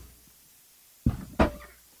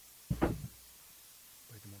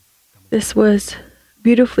 This was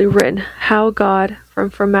beautifully written, how God, from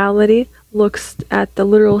formality, looks at the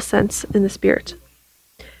literal sense in the Spirit.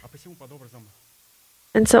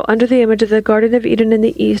 And so, under the image of the Garden of Eden in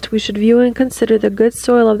the east, we should view and consider the good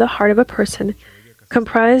soil of the heart of a person,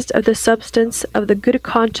 comprised of the substance of the good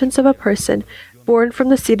conscience of a person, born from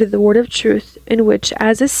the seed of the word of truth, in which,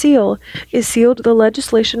 as a seal, is sealed the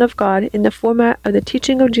legislation of God in the format of the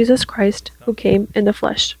teaching of Jesus Christ, who came in the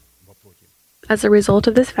flesh. As a result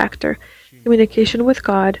of this factor, communication with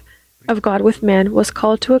God, of God with man, was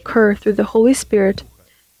called to occur through the Holy Spirit,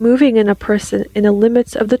 moving in a person in the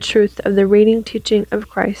limits of the truth of the reigning teaching of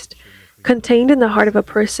Christ, contained in the heart of a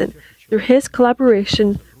person through his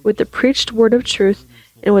collaboration with the preached word of truth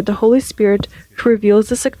and with the Holy Spirit, who reveals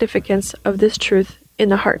the significance of this truth in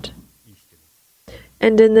the heart.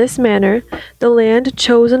 And in this manner, the land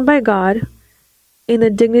chosen by God in the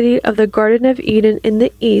dignity of the Garden of Eden in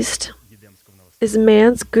the east is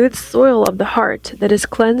man's good soil of the heart that is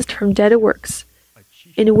cleansed from dead works,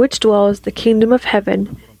 in which dwells the kingdom of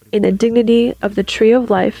heaven in the dignity of the tree of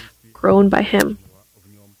life grown by him.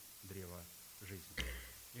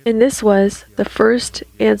 And this was the first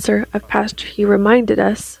answer of Pastor. He reminded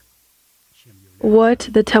us what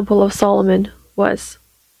the Temple of Solomon was.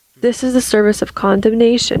 This is the service of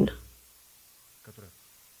condemnation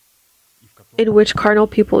in which carnal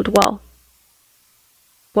people dwell.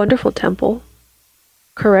 Wonderful temple,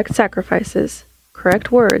 correct sacrifices,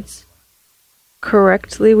 correct words,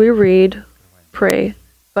 correctly we read, pray,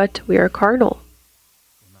 but we are carnal.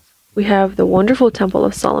 We have the wonderful Temple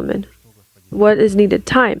of Solomon. What is needed?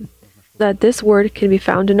 Time. That this word can be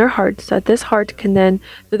found in our hearts, that this heart can then,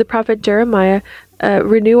 through the prophet Jeremiah,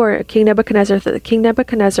 renew our King Nebuchadnezzar, that the King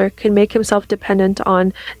Nebuchadnezzar can make himself dependent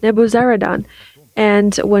on Nebuzaradan.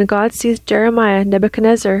 And when God sees Jeremiah,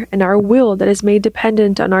 Nebuchadnezzar, and our will that is made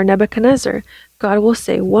dependent on our Nebuchadnezzar, God will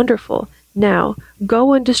say, wonderful, now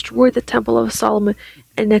go and destroy the Temple of Solomon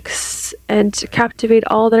and captivate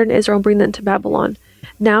all that are in Israel and bring them to Babylon.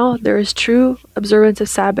 Now there is true observance of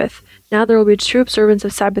Sabbath. Now there will be true observance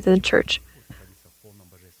of Sabbath in the church.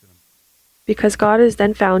 Because God is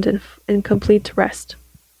then found in complete rest.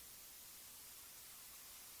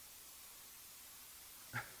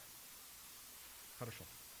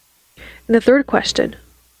 And the third question.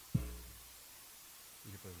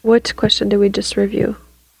 What question did we just review?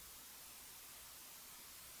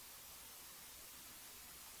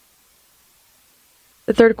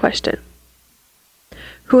 The third question.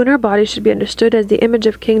 Who in our body should be understood as the image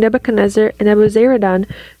of King Nebuchadnezzar and Nebuzaradan,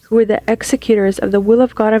 who were the executors of the will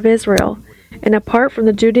of God of Israel, and apart from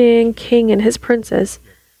the Judean king and his princes,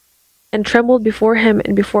 and trembled before him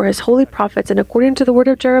and before his holy prophets, and according to the word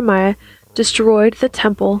of Jeremiah, destroyed the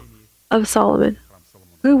temple of Solomon.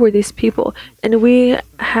 Who were these people? And we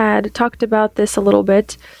had talked about this a little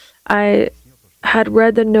bit. I had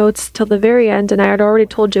read the notes till the very end, and I had already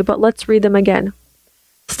told you, but let's read them again.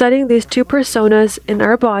 Studying these two personas in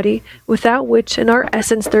our body, without which in our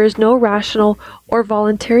essence there is no rational or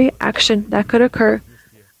voluntary action that could occur.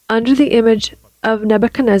 Under the image of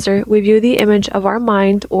Nebuchadnezzar, we view the image of our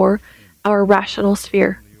mind or our rational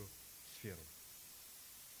sphere.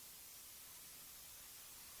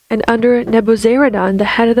 And under Nebuzaradan, the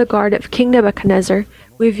head of the guard of King Nebuchadnezzar,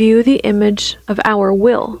 we view the image of our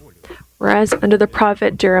will. Whereas under the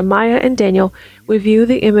prophet Jeremiah and Daniel, we view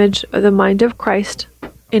the image of the mind of Christ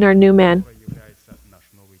in our new man.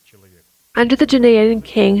 Under the Judean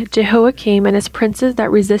king Jehoiakim and his princes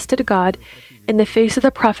that resisted God, in the face of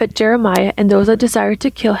the prophet Jeremiah and those that desired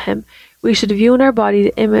to kill him, we should view in our body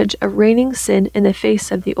the image of reigning sin in the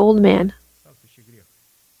face of the old man.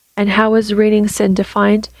 And how is reigning sin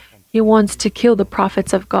defined? He wants to kill the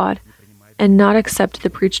prophets of God and not accept the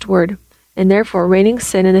preached word. And therefore, reigning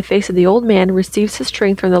sin in the face of the old man receives his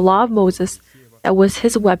strength from the law of Moses that was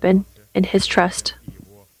his weapon and his trust.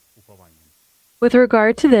 With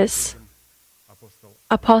regard to this,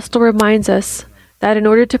 Apostle reminds us that in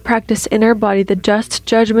order to practice in our body the just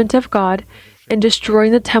judgment of God and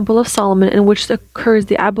destroying the Temple of Solomon, in which occurs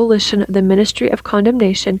the abolition of the ministry of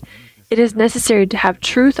condemnation, it is necessary to have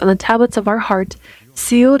truth on the tablets of our heart,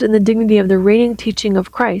 sealed in the dignity of the reigning teaching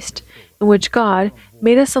of Christ, in which God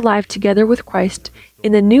made us alive together with Christ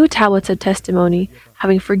in the new tablets of testimony,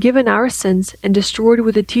 having forgiven our sins and destroyed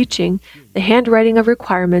with the teaching the handwriting of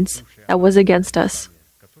requirements that was against us.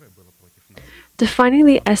 Defining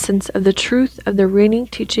the essence of the truth of the reigning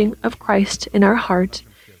teaching of Christ in our heart,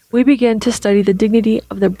 we begin to study the dignity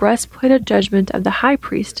of the breastplate of judgment of the high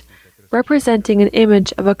priest, representing an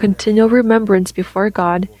image of a continual remembrance before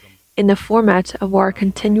God in the format of our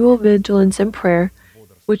continual vigilance and prayer,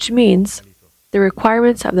 which means the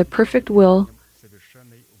requirements of the perfect will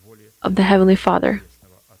of the Heavenly Father.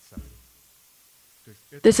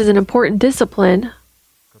 This is an important discipline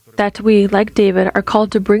that we, like David, are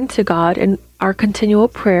called to bring to God in our continual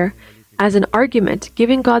prayer as an argument,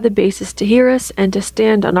 giving God the basis to hear us and to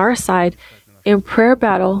stand on our side in prayer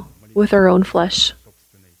battle with our own flesh.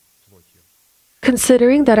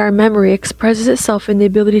 Considering that our memory expresses itself in the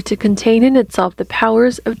ability to contain in itself the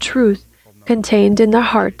powers of truth contained in the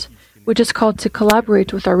heart, which is called to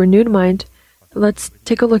collaborate with our renewed mind, let's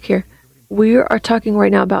take a look here. We are talking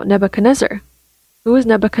right now about Nebuchadnezzar. Who is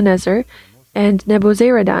Nebuchadnezzar? And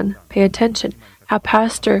Nebuzaradan. Pay attention. How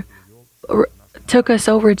Pastor took us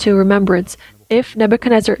over to remembrance. If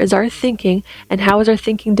Nebuchadnezzar is our thinking, and how is our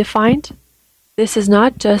thinking defined? This is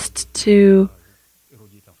not just to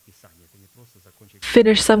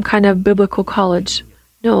finish some kind of biblical college.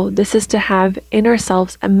 No, this is to have in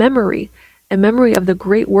ourselves a memory of the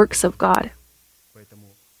great works of God.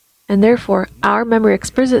 And therefore, our memory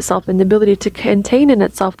expresses itself in the ability to contain in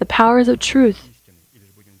itself the powers of truth.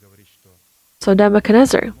 So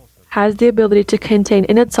Nebuchadnezzar has the ability to contain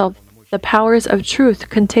in itself the powers of truth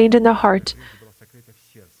contained in the heart,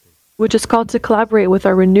 which is called to collaborate with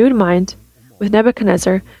our renewed mind, with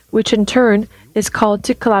Nebuchadnezzar, which in turn is called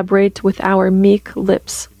to collaborate with our meek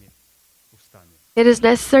lips. It is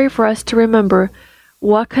necessary for us to remember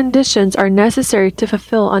what conditions are necessary to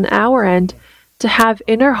fulfill on our end to have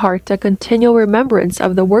in our heart a continual remembrance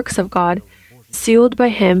of the works of God sealed by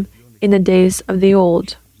Him in the days of the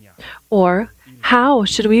old. Or, how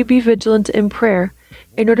should we be vigilant in prayer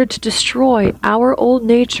in order to destroy our old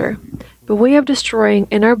nature, the way of destroying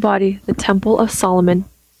in our body the temple of Solomon,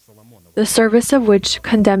 the service of which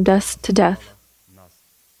condemned us to death?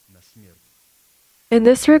 In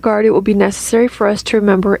this regard, it will be necessary for us to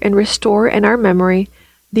remember and restore in our memory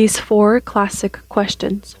these four classic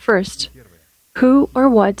questions. First, who or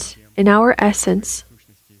what, in our essence,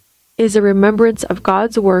 is a remembrance of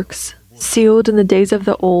God's works sealed in the days of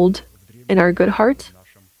the old in our good heart?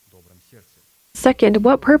 Second,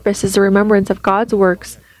 what purpose is the remembrance of God's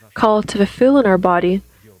works called to fulfill in our body,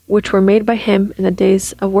 which were made by Him in the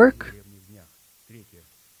days of work?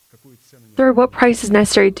 Third, what price is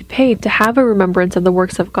necessary to pay to have a remembrance of the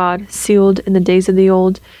works of God sealed in the days of the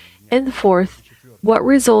old? And fourth, what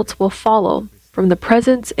results will follow from the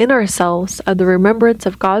presence in ourselves of the remembrance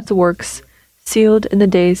of God's works sealed in the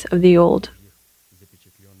days of the old?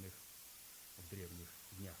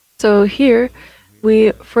 So here,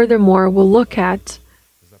 we furthermore will look at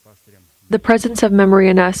the presence of memory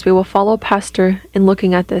in us. We will follow Pastor in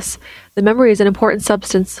looking at this. The memory is an important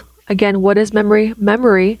substance. Again, what is memory?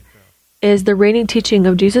 Memory is the reigning teaching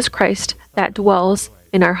of Jesus Christ that dwells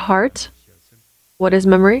in our heart. What is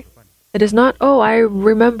memory? It is not, oh, I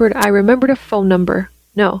remembered a phone number.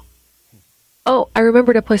 No. Oh, I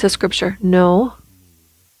remembered a place of scripture. No.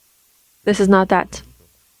 This is not that.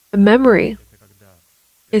 A memory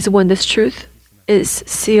is when this truth is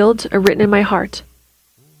sealed or written in my heart.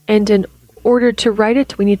 And in order to write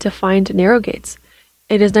it, we need to find narrow gates.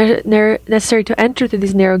 It is necessary to enter through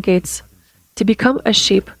these narrow gates. To become a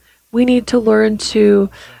sheep, we need to learn to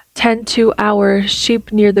tend to our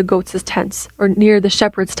sheep near the goats' tents, or near the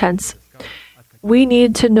shepherd's tents. We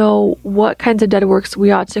need to know what kinds of dead works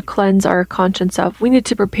we ought to cleanse our conscience of. We need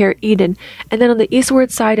to prepare Eden. And then on the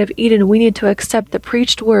eastward side of Eden, we need to accept the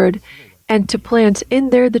preached word and to plant in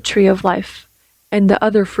there the tree of life and the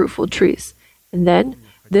other fruitful trees. And then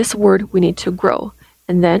this word we need to grow.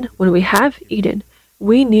 And then when we have Eden,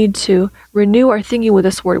 we need to renew our thinking with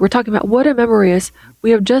this word. We're talking about what a memory is. We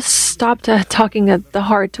have just stopped talking at the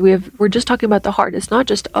heart. We're just talking about the heart. It's not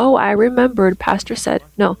just, oh, I remembered, Pastor said.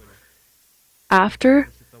 No. After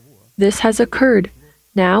this has occurred,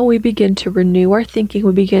 now we begin to renew our thinking.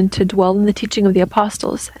 We begin to dwell in the teaching of the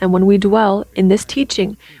apostles. And when we dwell in this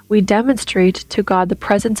teaching, we demonstrate to God the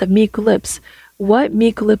presence of meek lips. What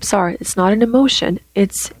meek lips are, it's not an emotion,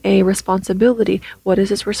 it's a responsibility. What is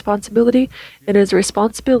this responsibility? It is a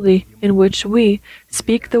responsibility in which we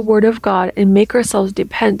speak the word of God and make ourselves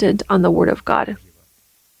dependent on the word of God.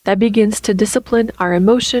 That begins to discipline our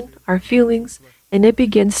emotion, our feelings, and it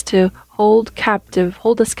begins to hold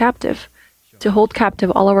us captive, to hold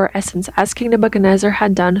captive all of our essence, as King Nebuchadnezzar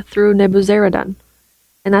had done through Nebuzaradan.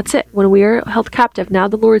 And that's it. When we are held captive, now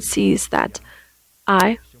the Lord sees that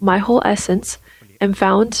my whole essence, am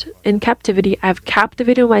found in captivity. I have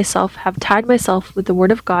captivated myself, have tied myself with the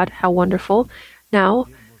word of God. How wonderful. Now,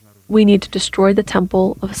 we need to destroy the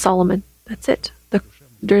temple of Solomon. That's it.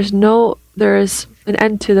 There is an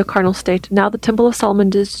end to the carnal state. Now the temple of Solomon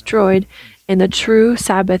is destroyed, and the true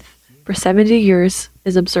Sabbath for 70 years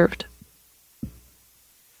is observed.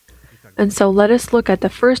 And so let us look at the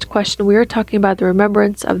first question. We are talking about the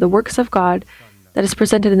remembrance of the works of God that is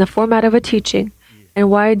presented in the format of a teaching. And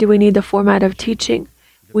why do we need the format of teaching?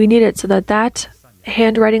 We need it so that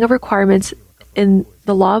handwriting of requirements in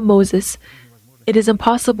the law of Moses, it is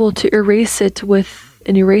impossible to erase it with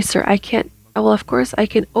an eraser. I can't. Well, of course, I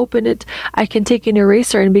can open it. I can take an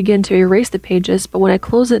eraser and begin to erase the pages. But when I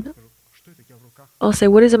close it, I'll say,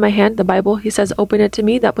 "What is in my hand?" The Bible. He says, "Open it to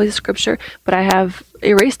me." That place of scripture. But I have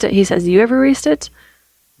erased it. He says, "You have erased it."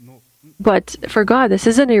 But for God, this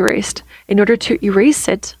isn't erased. In order to erase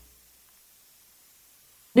it,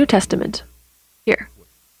 New Testament, here,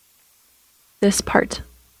 this part,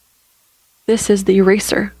 this is the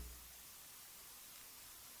eraser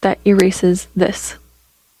that erases this.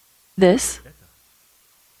 This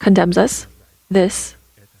condemns us. This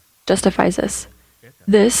justifies us.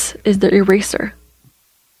 This is the eraser.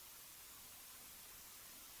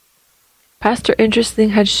 Pastor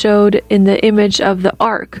Interesting had showed in the image of the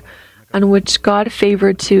ark on which God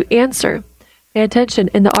favored to answer. Pay attention,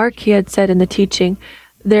 in the ark, he had said in the teaching,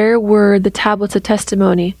 there were the tablets of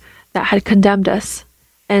testimony that had condemned us,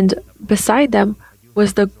 and beside them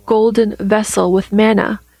was the golden vessel with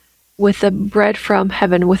manna, with the bread from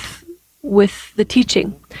heaven, with the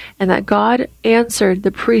teaching, and that God answered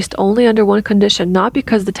the priest only under one condition, not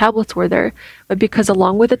because the tablets were there, but because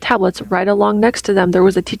along with the tablets, right along next to them, there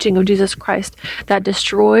was a teaching of Jesus Christ that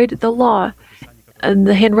destroyed the law and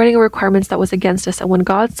the handwriting of requirements that was against us. And when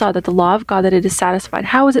God saw that the law of God, that it is satisfied.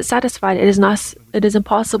 How is it satisfied? It is not. It is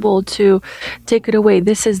impossible to take it away.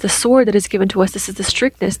 This is the sword that is given to us. This is the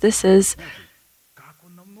strictness. This is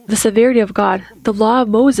the severity of God. The law of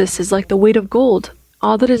Moses is like the weight of gold.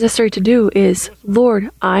 All that is necessary to do is,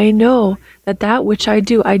 Lord, I know that which I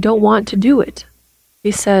do, I don't want to do it.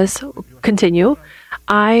 He says, continue,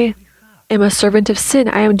 I am a servant of sin.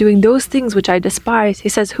 I am doing those things which I despise. He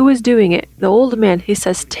says, who is doing it? The old man. He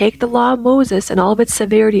says, take the law of Moses and all of its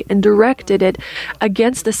severity and directed it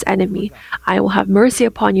against this enemy. I will have mercy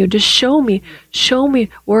upon you. Just show me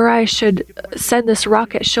where I should send this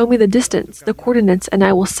rocket. Show me the distance, the coordinates, and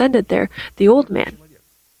I will send it there. The old man.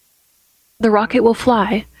 The rocket will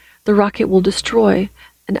fly, the rocket will destroy,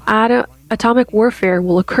 and atomic warfare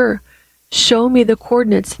will occur. Show me the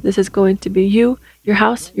coordinates. This is going to be you, your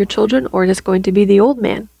house, your children, or is this going to be the old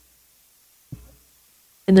man?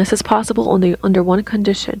 And this is possible only under one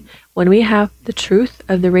condition. When we have the truth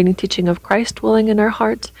of the reigning teaching of Christ dwelling in our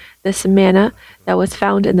heart, this manna that was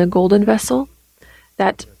found in the golden vessel,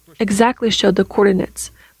 that exactly showed the coordinates.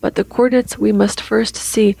 But the coordinates we must first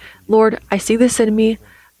see. Lord, I see this in me.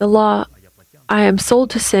 The law, I am sold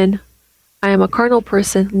to sin. I am a carnal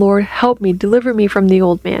person. Lord, help me. Deliver me from the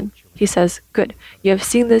old man. He says, good. You have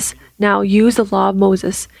seen this. Now use the law of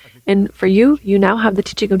Moses. And for you, you now have the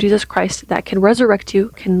teaching of Jesus Christ that can resurrect you,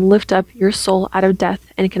 can lift up your soul out of death,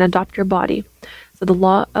 and can adopt your body. So the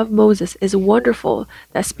law of Moses is wonderful.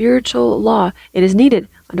 That spiritual law, it is needed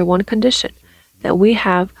under one condition, that we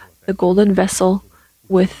have the golden vessel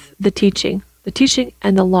with the teaching. The teaching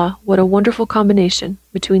and the law. What a wonderful combination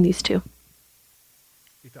between these two.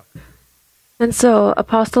 And so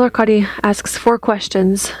Apostle Arkady asks 4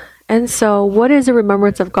 questions. And so, what is a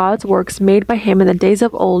remembrance of God's works made by him in the days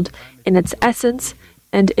of old, in its essence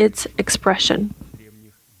and its expression?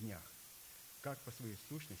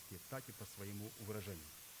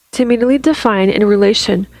 To immediately define in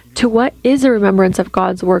relation to what is a remembrance of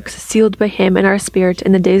God's works sealed by him in our spirit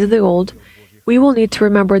in the days of the old, we will need to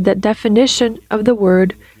remember the definition of the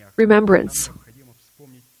word remembrance.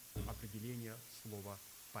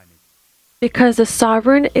 Because the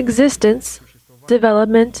sovereign existence,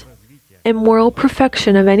 development, and moral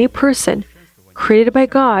perfection of any person created by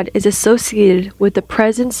God is associated with the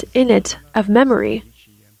presence in it of memory.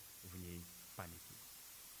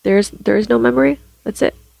 There is no memory. That's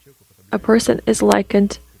it. A person is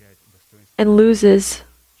likened and loses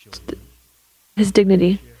his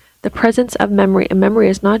dignity. The presence of memory. And memory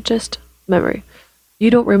is not just memory.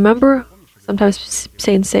 You don't remember. Sometimes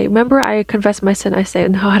saints say, remember, I confess my sin. I say,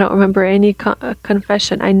 no, I don't remember any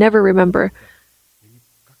confession. I never remember.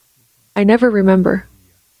 I never remember.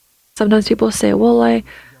 Sometimes people say, well,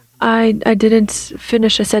 I didn't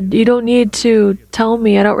finish. I said, you don't need to tell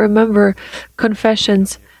me. I don't remember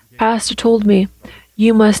confessions. Pastor told me,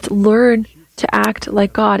 you must learn to act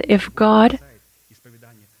like God. If God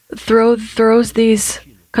throws these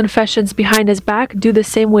confessions behind his back, do the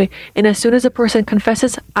same way. And as soon as a person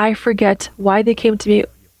confesses, I forget why they came to me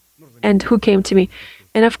and who came to me.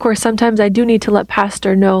 And of course, sometimes I do need to let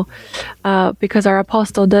Pastor know, because our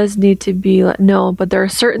apostle does need to be let know. But there are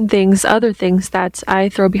certain things, other things that I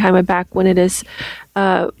throw behind my back when it is,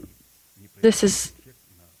 this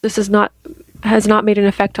has not made an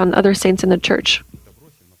effect on other saints in the church.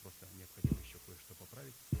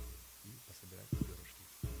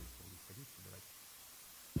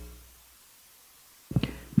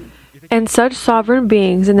 And such sovereign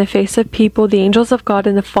beings in the face of people, the angels of God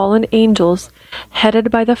and the fallen angels, headed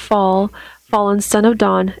by the fallen son of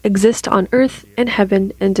dawn, exist on earth, in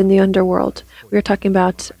heaven, and in the underworld. We are talking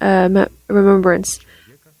about remembrance.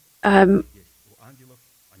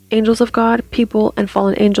 Angels of God, people, and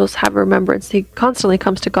fallen angels have remembrance. He constantly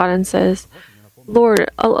comes to God and says, Lord,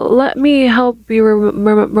 let me help you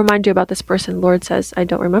remind you about this person. Lord says, I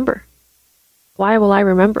don't remember. Why will I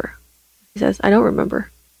remember? He says, I don't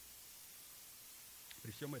remember.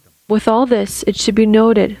 With all this, it should be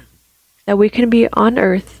noted that we can be on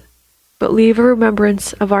earth, but leave a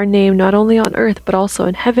remembrance of our name not only on earth, but also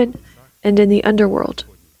in heaven and in the underworld.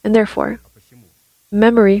 And therefore,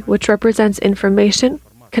 memory, which represents information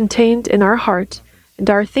contained in our heart and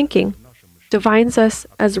our thinking, defines us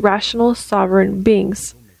as rational, sovereign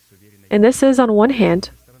beings. And this is, on one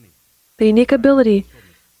hand, the unique ability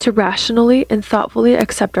to rationally and thoughtfully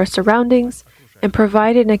accept our surroundings and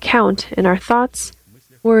provide an account in our thoughts,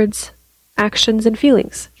 words, actions, and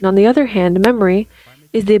feelings. And on the other hand, memory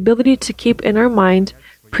is the ability to keep in our mind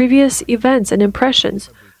previous events and impressions,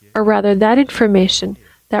 or rather that information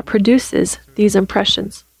that produces these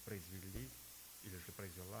impressions.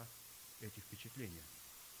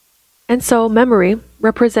 And so, memory,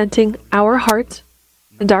 representing our heart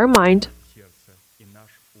and our mind,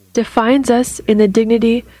 defines us in the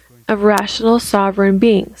dignity of rational, sovereign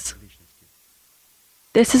beings.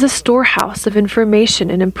 This is a storehouse of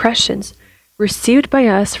information and impressions received by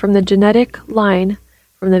us from the genetic line,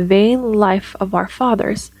 from the vein life of our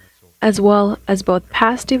fathers, as well as both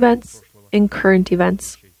past events and current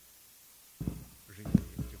events.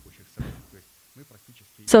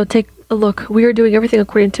 So take a look. We are doing everything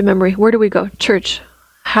according to memory. Where do we go? Church.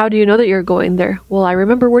 How do you know that you're going there? Well, I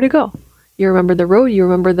remember where to go. You remember the road, you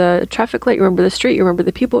remember the traffic light, you remember the street, you remember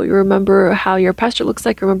the people, you remember how your pastor looks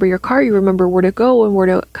like, you remember your car, you remember where to go and where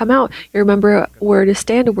to come out, you remember where to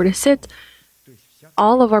stand and where to sit.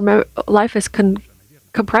 All of our life is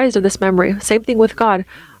comprised of this memory. Same thing with God.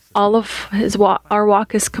 All of our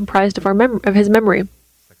walk is comprised of of His memory.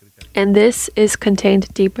 And this is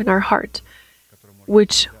contained deep in our heart,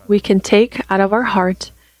 which we can take out of our heart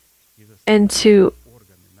and to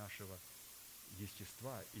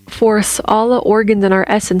force all the organs in our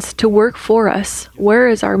essence to work for us. Where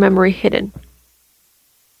is our memory hidden?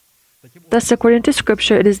 Thus, according to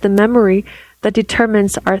Scripture, it is the memory that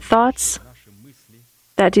determines our thoughts,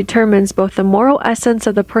 that determines both the moral essence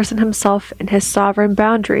of the person himself and his sovereign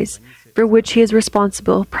boundaries, for which he is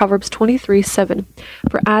responsible. Proverbs 23:7.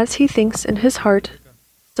 For as he thinks in his heart,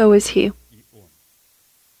 so is he.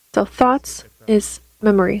 So thoughts is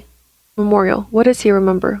memory, memorial. What does he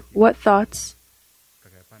remember? What thoughts?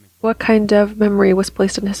 What kind of memory was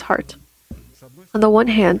placed in his heart? On the one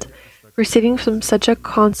hand, proceeding from such a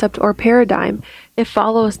concept or paradigm, it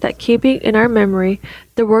follows that keeping in our memory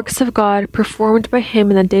the works of God performed by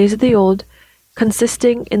Him in the days of the old,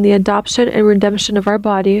 consisting in the adoption and redemption of our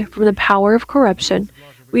body from the power of corruption,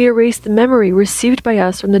 we erase the memory received by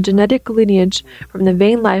us from the genetic lineage, from the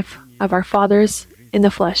vain life of our fathers in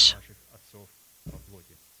the flesh.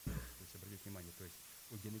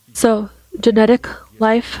 So, genetic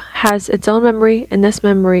life has its own memory, and this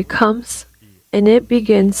memory comes and it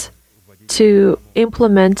begins to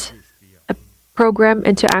implement a program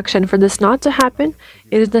into action. For this not to happen,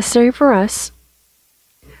 it is necessary for us,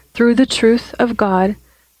 through the truth of God,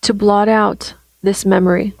 to blot out this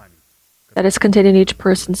memory that is contained in each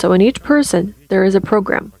person. So in each person, there is a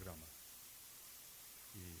program.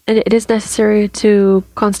 And it is necessary to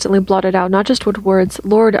constantly blot it out, not just with words,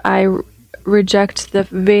 Lord, I reject the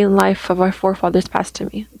vain life of our forefathers passed to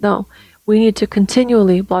me. No, we need to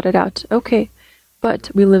continually blot it out. Okay, but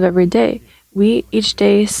we live every day. We each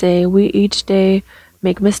day say, we each day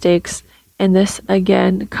make mistakes, and this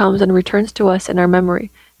again comes and returns to us in our memory.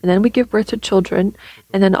 And then we give birth to children,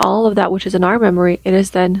 and then all of that which is in our memory, it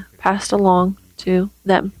is then passed along to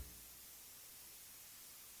them.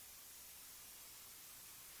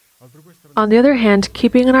 On the other hand,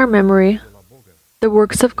 keeping in our memory the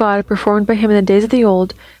works of God performed by Him in the days of the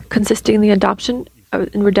old, consisting in the adoption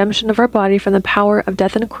and redemption of our body from the power of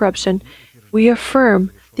death and corruption, we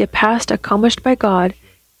affirm the past accomplished by God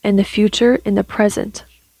and the future in the present.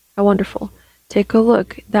 How wonderful. Take a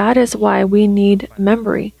look. That is why we need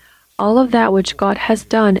memory. All of that which God has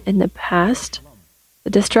done in the past,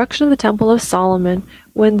 the destruction of the Temple of Solomon,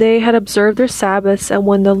 when they had observed their Sabbaths, and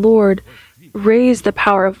when the Lord raised the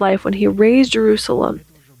power of life, when He raised Jerusalem,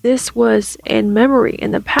 this was in memory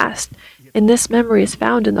in the past, and this memory is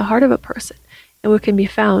found in the heart of a person. and we can be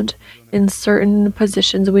found in certain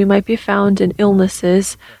positions. We might be found in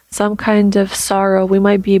illnesses, some kind of sorrow. We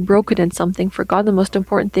might be broken in something. For God, the most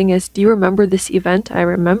important thing is, do you remember this event? I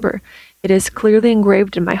remember. It is clearly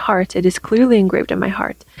engraved in my heart. It is clearly engraved in my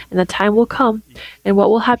heart. And the time will come. And what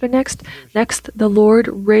will happen next? Next, the Lord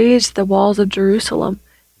raised the walls of Jerusalem.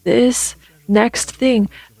 This next thing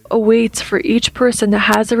awaits for each person that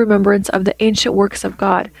has a remembrance of the ancient works of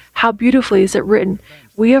God. How beautifully is it written?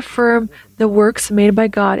 We affirm the works made by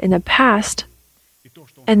God in the past,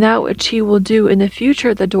 and that which He will do in the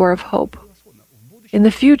future, the door of hope. In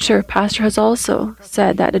the future, Pastor has also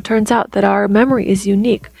said that it turns out that our memory is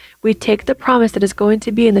unique. We take the promise that is going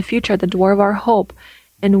to be in the future the door of our hope,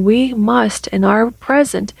 and we must, in our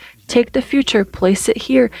present, take the future, place it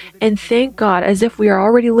here, and thank God as if we are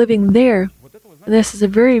already living there. And this is a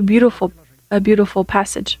very beautiful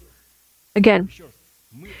passage. Again,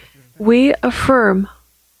 we affirm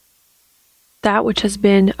that which has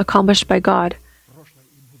been accomplished by God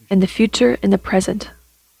in the future and the present.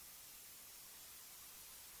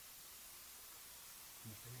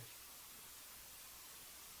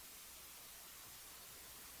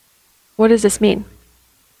 What does this mean?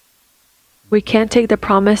 We can't take the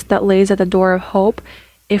promise that lays at the door of hope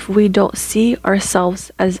if we don't see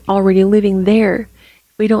ourselves as already living there.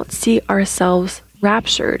 We don't see ourselves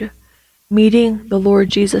raptured, meeting the Lord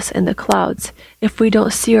Jesus in the clouds. If we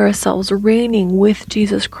don't see ourselves reigning with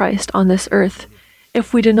Jesus Christ on this earth.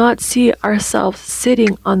 If we do not see ourselves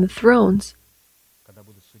sitting on the thrones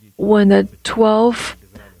when the 12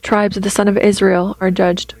 tribes of the son of Israel are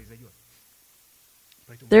judged.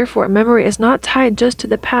 Therefore, memory is not tied just to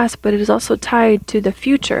the past, but it is also tied to the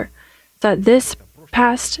future, so that this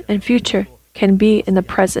past and future can be in the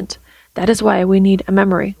present. That is why we need a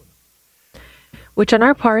memory, which on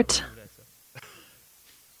our part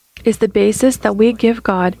is the basis that we give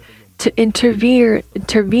God to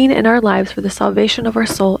intervene in our lives for the salvation of our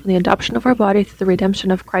soul and the adoption of our body through the redemption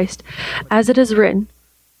of Christ. As it is written,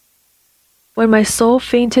 when my soul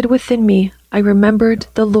fainted within me, I remembered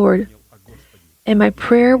the Lord, and my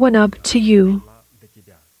prayer went up to you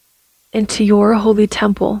and to your holy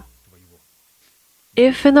temple.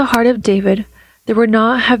 If in the heart of David there would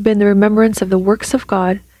not have been the remembrance of the works of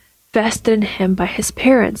God vested in him by his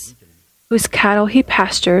parents, whose cattle he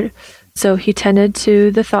pastured, so he tended to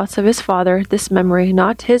the thoughts of his father, this memory,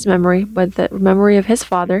 not his memory, but the memory of his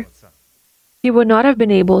father, he would not have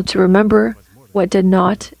been able to remember what did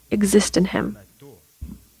not exist in him.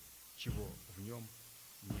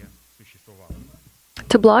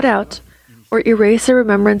 To blot out or erase a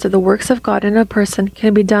remembrance of the works of God in a person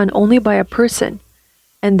can be done only by a person,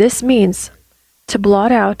 and this means to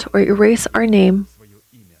blot out or erase our name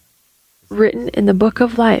written in the book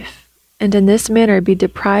of life, and in this manner be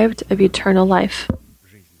deprived of eternal life.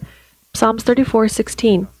 Psalms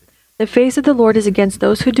 34:16. The face of the Lord is against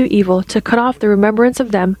those who do evil, to cut off the remembrance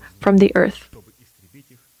of them from the earth.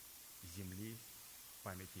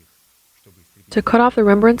 To cut off the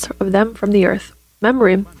remembrance of them from the earth.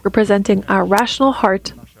 Memory, representing our rational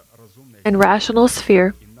heart and rational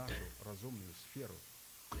sphere,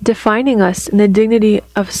 defining us in the dignity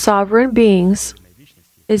of sovereign beings,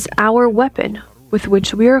 is our weapon with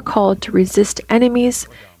which we are called to resist enemies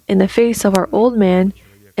in the face of our old man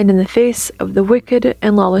and in the face of the wicked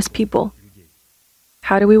and lawless people.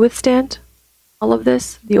 How do we withstand all of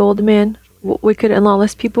this, the old man, wicked and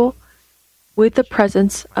lawless people? With the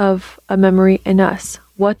presence of a memory in us,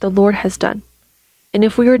 what the Lord has done. And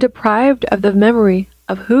if we are deprived of the memory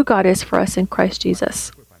of who God is for us in Christ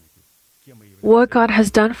Jesus, what God has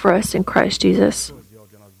done for us in Christ Jesus,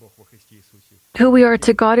 who we are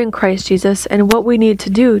to God in Christ Jesus, and what we need to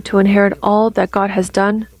do to inherit all that God has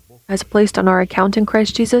done, has placed on our account in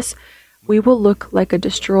Christ Jesus, we will look like a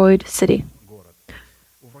destroyed city.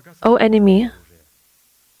 O enemy,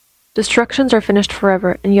 destructions are finished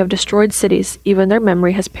forever, and you have destroyed cities, even their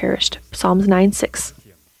memory has perished. Psalms 9:6.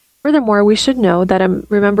 Furthermore, we should know that a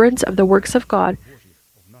remembrance of the works of God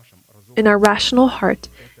in our rational heart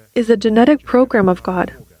is the genetic program of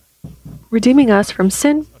God, redeeming us from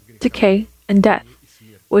sin, decay, and death,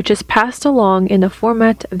 which is passed along in the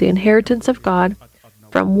format of the inheritance of God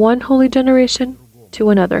from one holy generation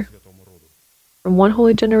to another. From one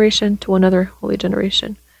holy generation to another holy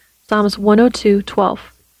generation. Psalms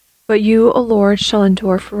 102:12. But you, O Lord, shall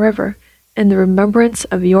endure forever, and the remembrance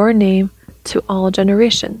of your name to all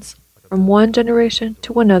generations. From one generation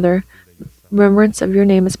to another, remembrance of your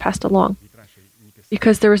name is passed along.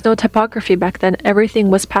 Because there was no typography back then, everything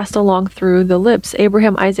was passed along through the lips.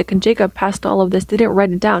 Abraham, Isaac, and Jacob passed all of this. They didn't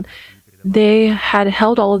write it down. They had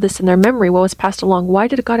held all of this in their memory, what was passed along. Why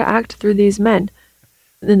did God act through these men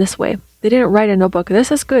in this way? They didn't write in a notebook.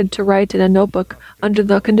 This is good to write in a notebook under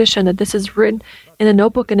the condition that this is written in a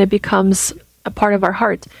notebook and it becomes a part of our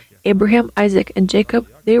heart. Abraham, Isaac, and Jacob,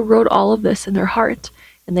 they wrote all of this in their heart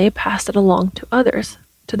and they passed it along to others,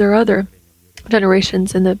 to their other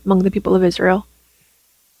generations among the people of Israel.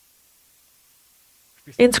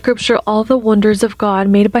 In Scripture, all the wonders of God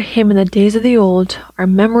made by Him in the days of the old are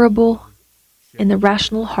memorable in the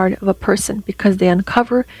rational heart of a person because they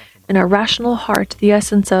uncover in our rational heart the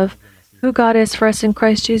essence of who God is for us in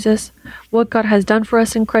Christ Jesus, what God has done for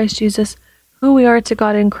us in Christ Jesus, who we are to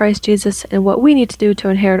God in Christ Jesus, and what we need to do to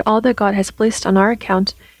inherit all that God has placed on our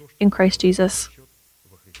account in Christ Jesus.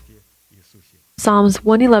 Psalms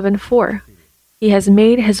 111:4. He has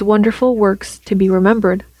made His wonderful works to be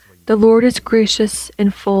remembered. The Lord is gracious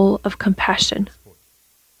and full of compassion.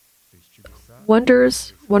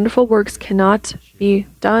 Wonders, wonderful works cannot be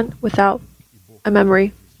done without a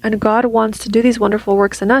memory. And God wants to do these wonderful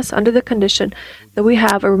works in us under the condition that we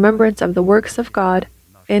have a remembrance of the works of God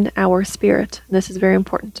in our spirit. And this is very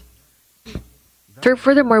important.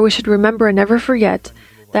 Furthermore, we should remember and never forget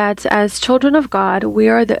that as children of God, we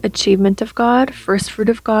are the achievement of God, first fruit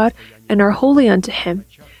of God, and are holy unto Him,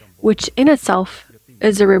 which in itself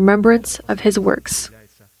is a remembrance of His works.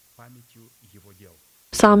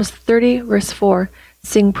 Psalms 30, verse 4.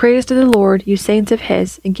 Sing praise to the Lord, you saints of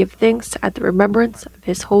His, and give thanks at the remembrance of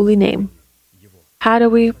His holy name. How do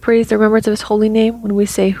we praise the remembrance of His holy name? When we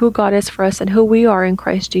say who God is for us and who we are in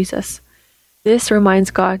Christ Jesus. This reminds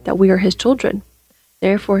God that we are His children.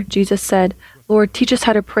 Therefore, Jesus said, Lord, teach us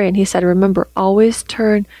how to pray. And He said, remember, always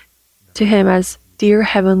turn to Him as dear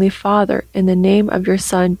Heavenly Father in the name of your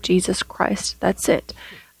Son, Jesus Christ. That's it.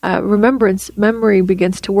 Memory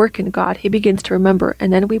begins to work in God. He begins to remember.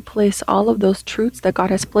 And then we place all of those truths that God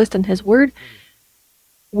has placed in His Word,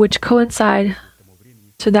 which coincide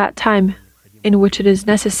to that time in which it is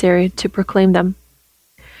necessary to proclaim them.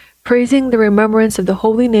 Praising the remembrance of the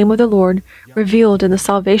holy name of the Lord, revealed in the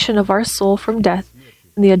salvation of our soul from death,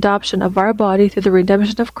 and the adoption of our body through the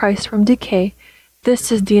redemption of Christ from decay,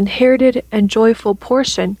 this is the inherited and joyful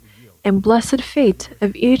portion and blessed fate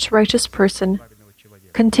of each righteous person,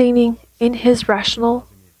 containing in his rational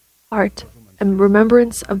heart a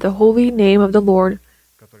remembrance of the holy name of the Lord,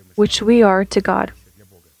 which we are to God.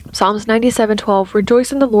 Psalms 97:12.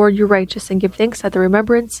 Rejoice in the Lord, you righteous, and give thanks at the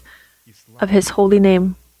remembrance of His holy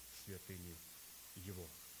name.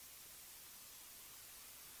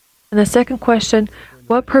 And the second question,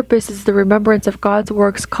 what purpose is the remembrance of God's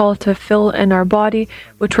works called to fill in our body,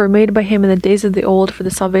 which were made by Him in the days of the old for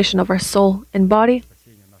the salvation of our soul and body?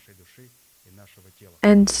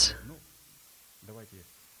 And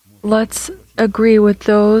let's agree with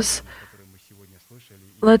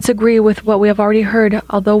what we have already heard,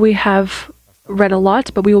 although we have read a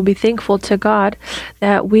lot, but we will be thankful to God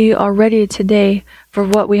that we are ready today for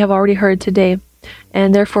what we have already heard today.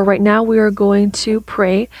 And therefore, right now we are going to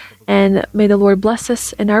pray, and may the Lord bless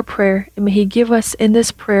us in our prayer, and may He give us in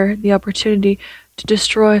this prayer the opportunity to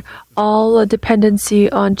destroy all dependency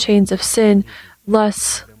on chains of sin,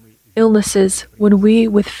 lust, illnesses, when we,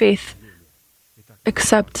 with faith,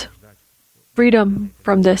 accept freedom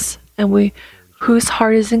from this, and we, whose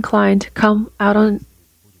heart is inclined, come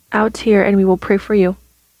out here, and we will pray for you.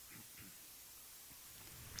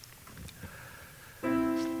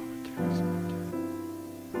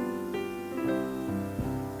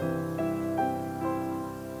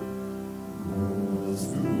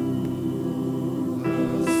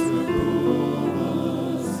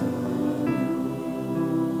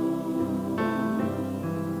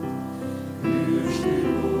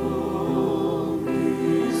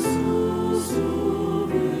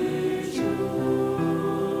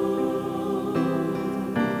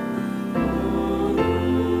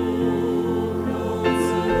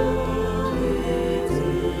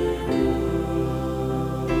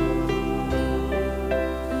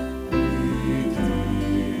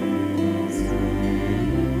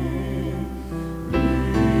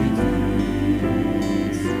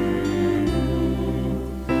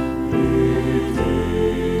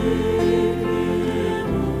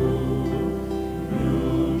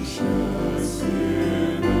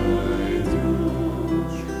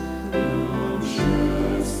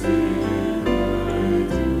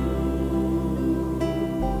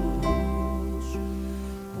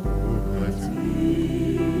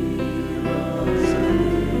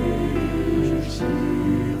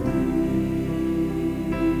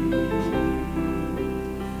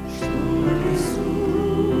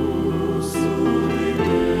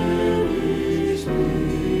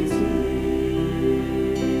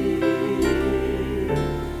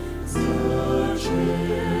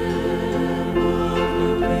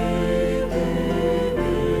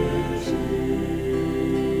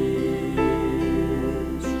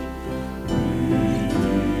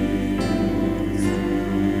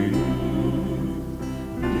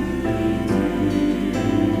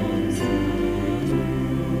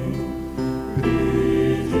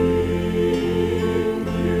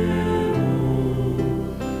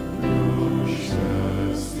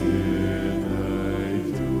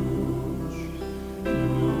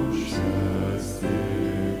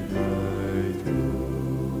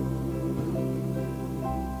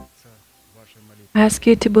 I ask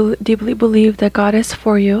you to deeply believe that God is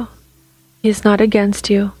for you. He is not against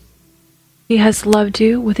you. He has loved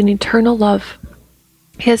you with an eternal love.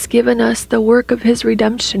 He has given us the work of His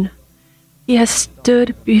redemption. He has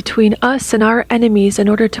stood between us and our enemies in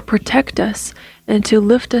order to protect us and to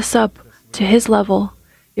lift us up to His level.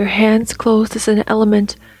 Your hands closed as an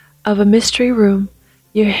element of a mystery room.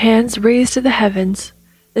 Your hands raised to the heavens.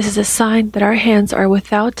 This is a sign that our hands are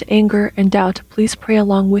without anger and doubt. Please pray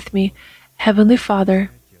along with me. Heavenly Father,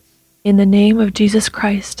 in the name of Jesus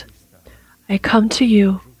Christ, I come to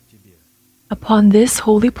you upon this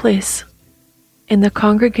holy place in the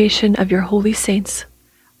congregation of your holy saints.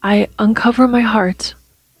 I uncover my heart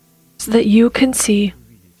so that you can see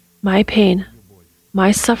my pain,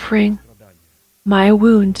 my suffering, my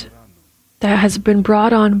wound that has been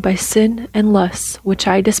brought on by sin and lust, which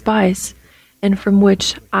I despise and from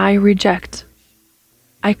which I reject.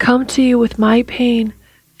 I come to you with my pain,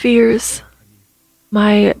 fears,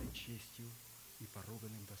 my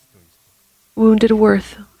wounded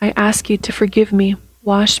worth. I ask you to forgive me,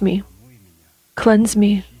 wash me, cleanse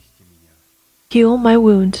me, heal my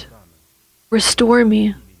wound, restore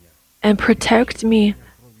me, and protect me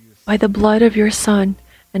by the blood of your Son.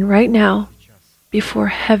 And right now, before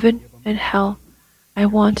heaven and hell, I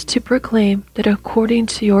want to proclaim that according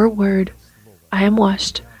to your word, I am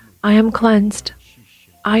washed, I am cleansed,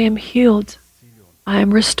 I am healed, I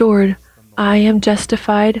am restored, I am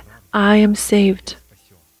justified, I am saved.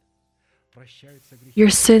 Your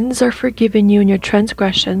sins are forgiven you and your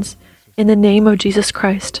transgressions in the name of Jesus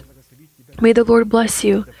Christ. May the Lord bless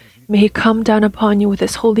you. May He come down upon you with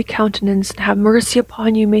His holy countenance and have mercy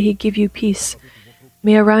upon you. May He give you peace.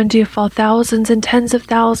 May around you fall thousands and tens of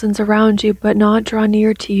thousands around you, but not draw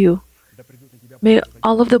near to you. May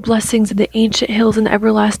all of the blessings of the ancient hills and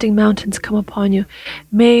everlasting mountains come upon you.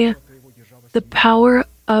 May the power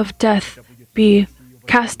of death be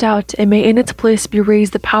cast out, and may in its place be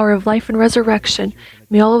raised the power of life and resurrection.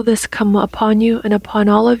 May all of this come upon you and upon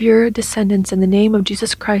all of your descendants in the name of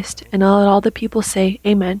Jesus Christ. And let all the people say,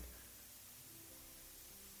 Amen.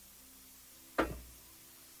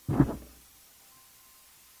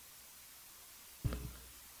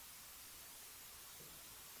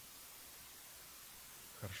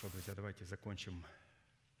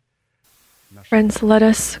 Friends, let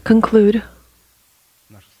us conclude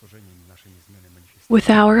with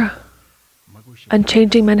our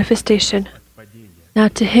unchanging manifestation. Now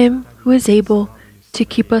to Him who is able to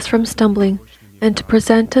keep us from stumbling and to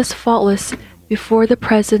present us faultless before the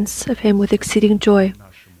presence of Him with exceeding joy,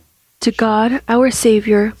 to God our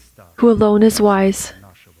Savior, who alone is wise,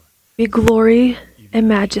 be glory and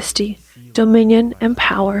majesty, dominion and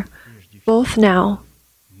power, both now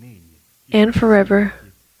and forever.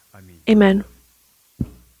 Amen.